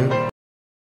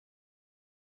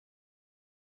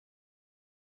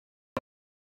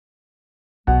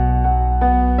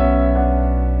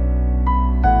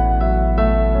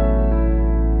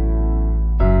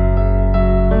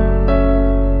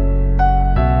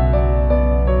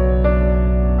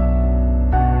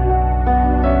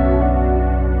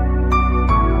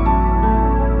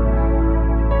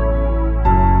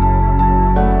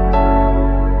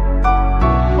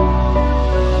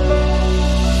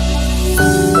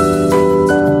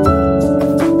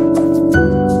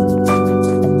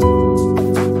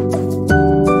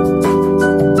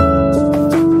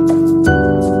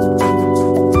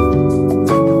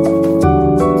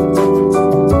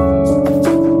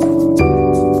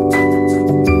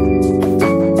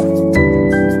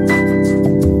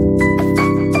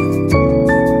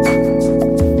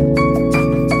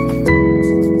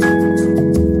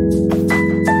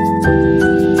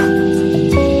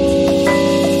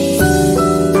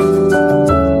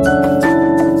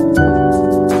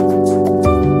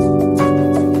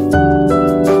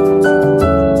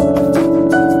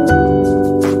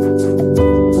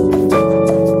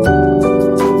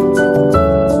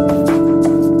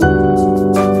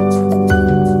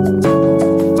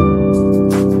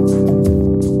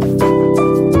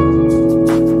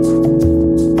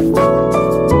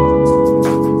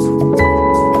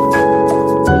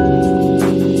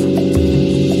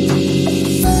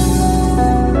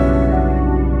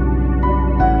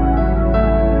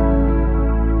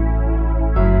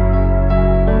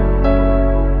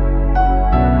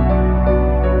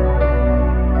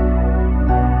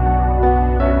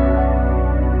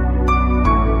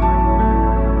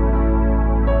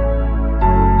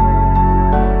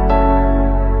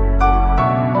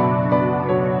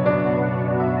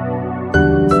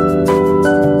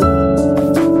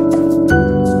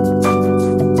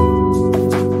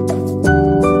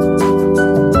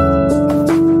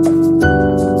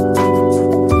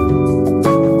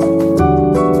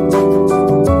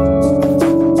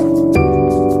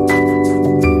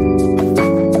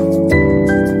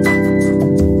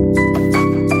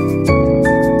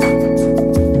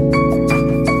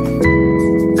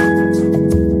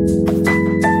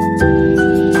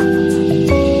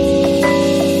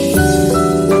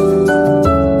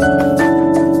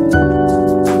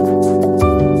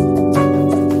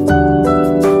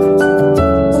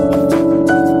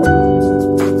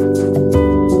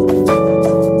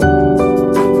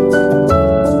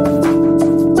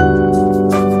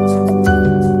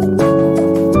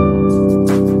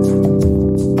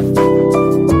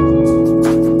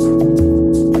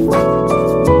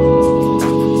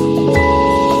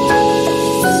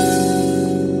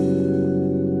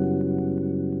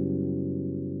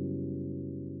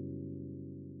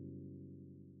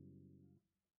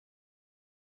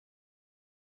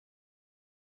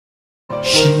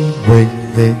She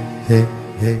waits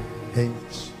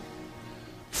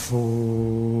for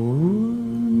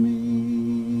me.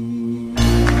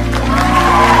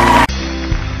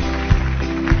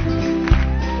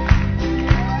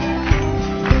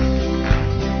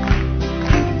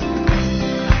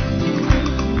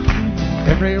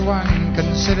 Everyone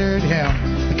considered him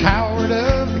the coward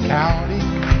of the county.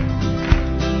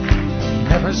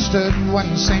 Never stood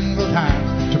one single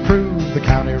time to prove the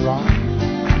county wrong.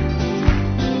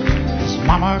 His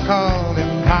mama called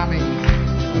him Tommy,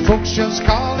 the folks just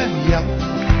called him Yellow.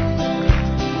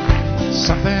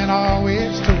 Something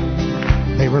always told me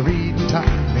they were reading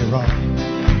Tommy wrong.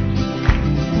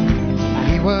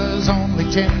 He was only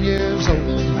 10 years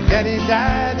old, my daddy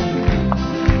died.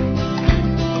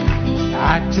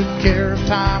 I took care of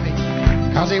Tommy,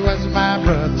 'cause he was my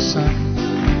brother's son.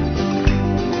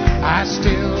 I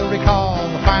still recall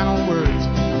the final words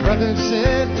my brother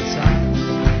said,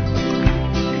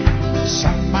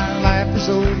 son, my life is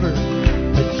over,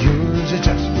 but yours has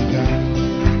just begun.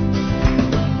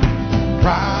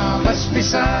 Promise me,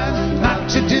 son, not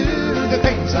to do the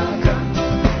things I've done.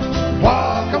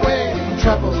 Walk away from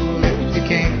trouble if you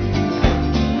can.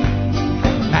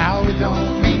 Now it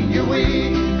don't mean you're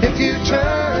weak if you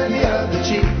turn the other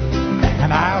cheek,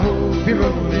 and I hope you're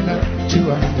old enough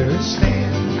to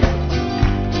understand.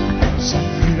 Son,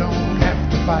 you don't have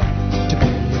to fight to be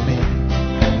a man.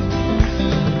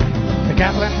 The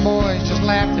Gatlin boys just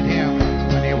laughed at him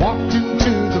when he walked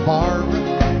into the bar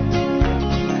room.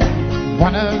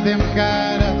 One of them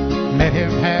got up, met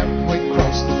him halfway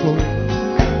across the floor.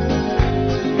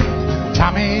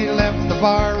 Tommy left the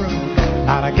bar room,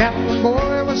 not a Gatlin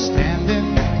boy was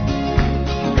standing.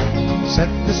 Said,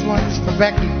 this one's for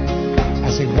Becky,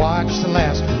 as he watched the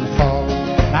last one fall.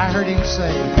 And I heard him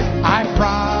say, I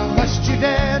promised you,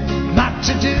 Dad, not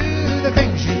to do the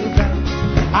things you've done.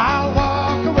 I'll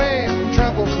walk away from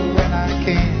trouble when I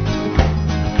can.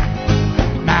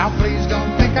 Now please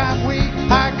don't think I'm weak,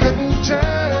 I couldn't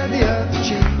turn the other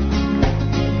cheek.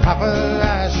 Papa,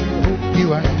 I sure hope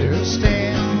you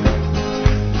understand.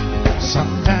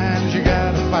 Sometimes you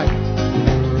gotta fight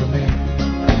for a man.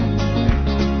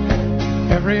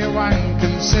 Everyone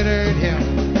considered him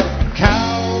a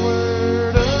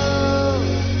coward of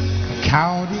the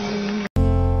county.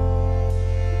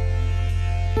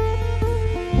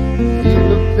 He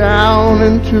looked down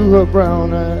into her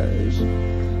brown eyes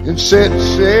and said,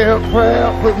 say a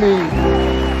prayer for me.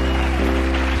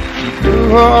 She threw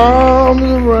her arms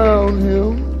around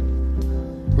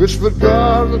him, whispered,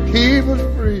 God will keep us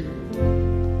free.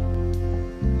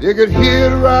 They could hear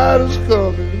the riders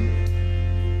coming.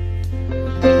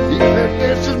 He said,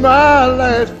 this is my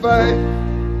last fight.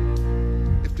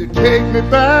 If they take me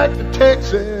back to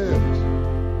Texas,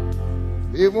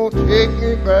 they won't take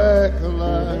me back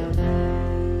alive.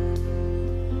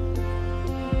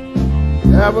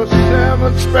 There were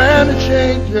 7 Spanish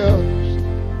angels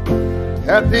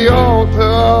at the altar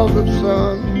of the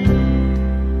sun.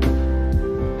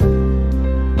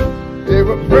 They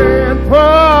were praying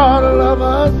for the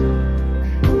lovers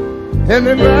in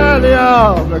the valley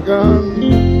of the gun.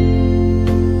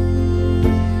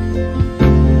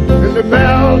 When the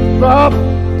bells dropped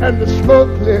and the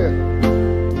smoke cleared,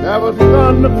 there was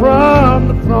thunder from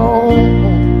the throne.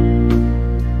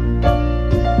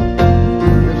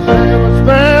 The 7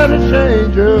 Spanish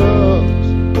angels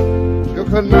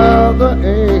took another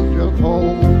angel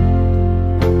home.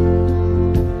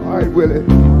 All right, Willie.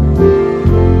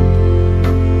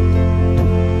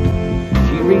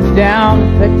 Reached down,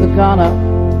 picked the gun up.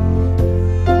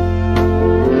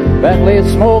 Bentley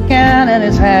smoking in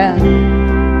his hand.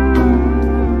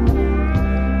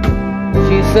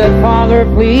 She said, Father,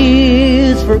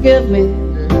 please forgive me.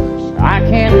 I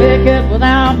can't make it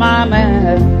without my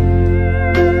man.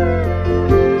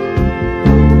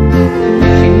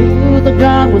 She knew the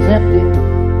gun was empty.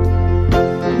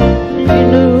 She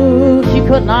knew she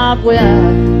could not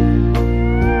win.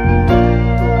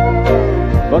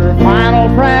 But her final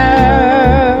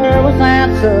prayer was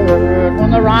answered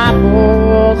when the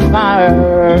rifles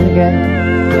fired again.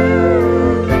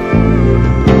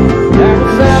 There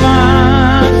were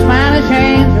 7 Spanish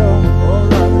angels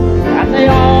at the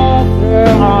altar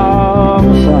of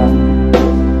the sun.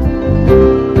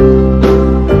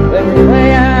 They were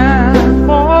praying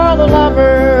for the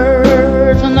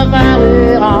lovers in the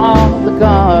valley of the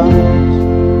guns.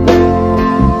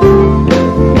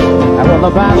 The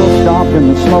battle stopped and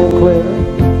the smoke cleared.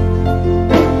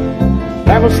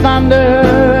 There was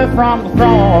thunder from the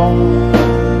throne.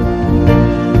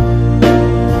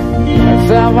 And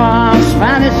 7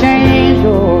 Spanish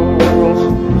angels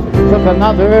took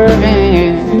another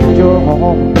angel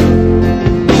home.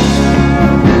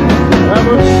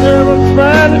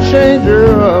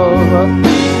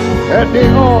 at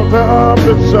the altar of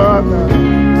the sun.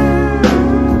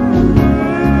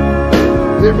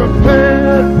 They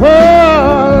prepared for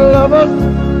lovers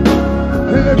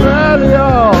in the valley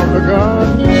of the gun.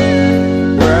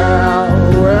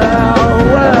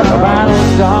 The battle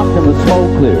stopped and the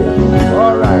smoke cleared.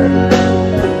 All right.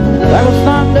 There was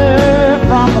thunder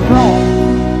from the throne.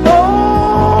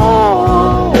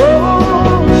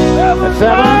 The seven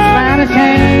Spanish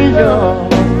angels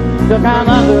took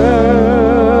another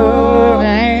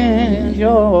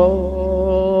angel.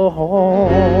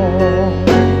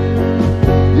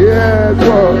 Yeah, it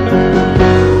was.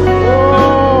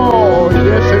 Oh,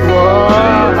 yes, it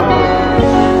was.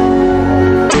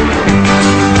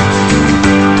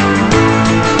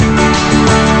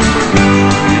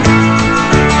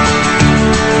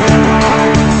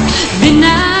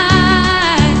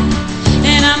 Midnight,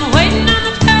 and I'm waiting on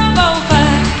the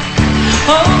 1205,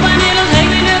 hoping it'll take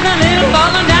me just a little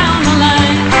farther down the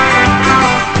line.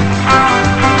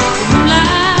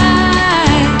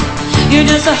 Moonlight, you're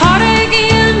just a heartache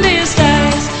in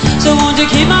disguise, so won't you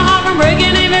keep my heart from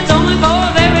breaking if it's only for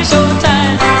a very short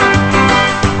time?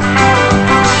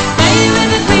 Hey, with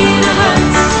the Queen of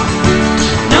Hearts,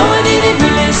 no one ain't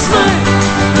really smart.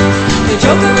 The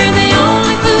Joker is the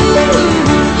only fool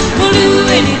who'll do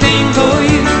anything for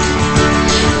you.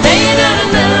 Laying out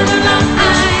another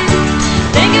line,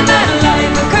 thinking about a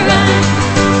life of crime,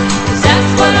 'cause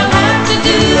that's what I'll have to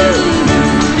do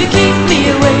to keep me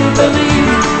away from you.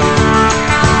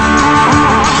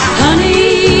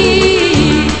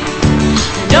 Honey,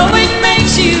 I know it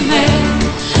makes you mad,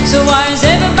 so why is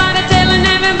everybody telling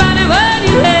everybody what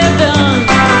you have done?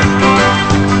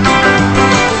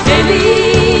 Baby,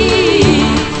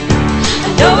 I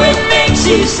know it makes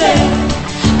you sad,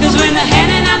 'cause when they're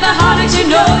handing out the heartaches, you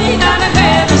know you gotta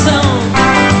have a song.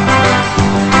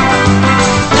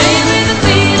 Playing with the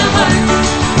Queen of Hearts,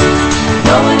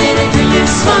 no one ain't really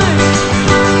smart.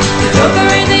 The Joker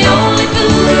ain't the only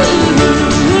fool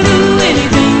who'll do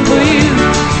anything for you.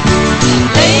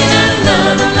 Laying out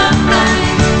another line,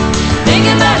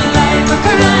 thinking about a life of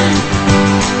crime,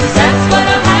 'cause that's what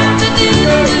I'll have to do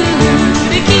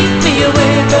to keep me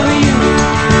away from you.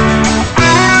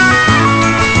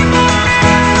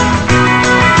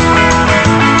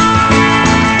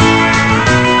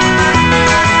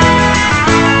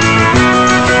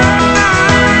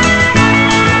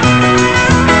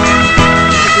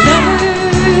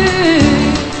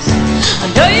 Lovers, I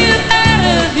know you've had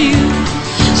a few,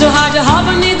 so hard to hide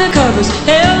beneath the covers.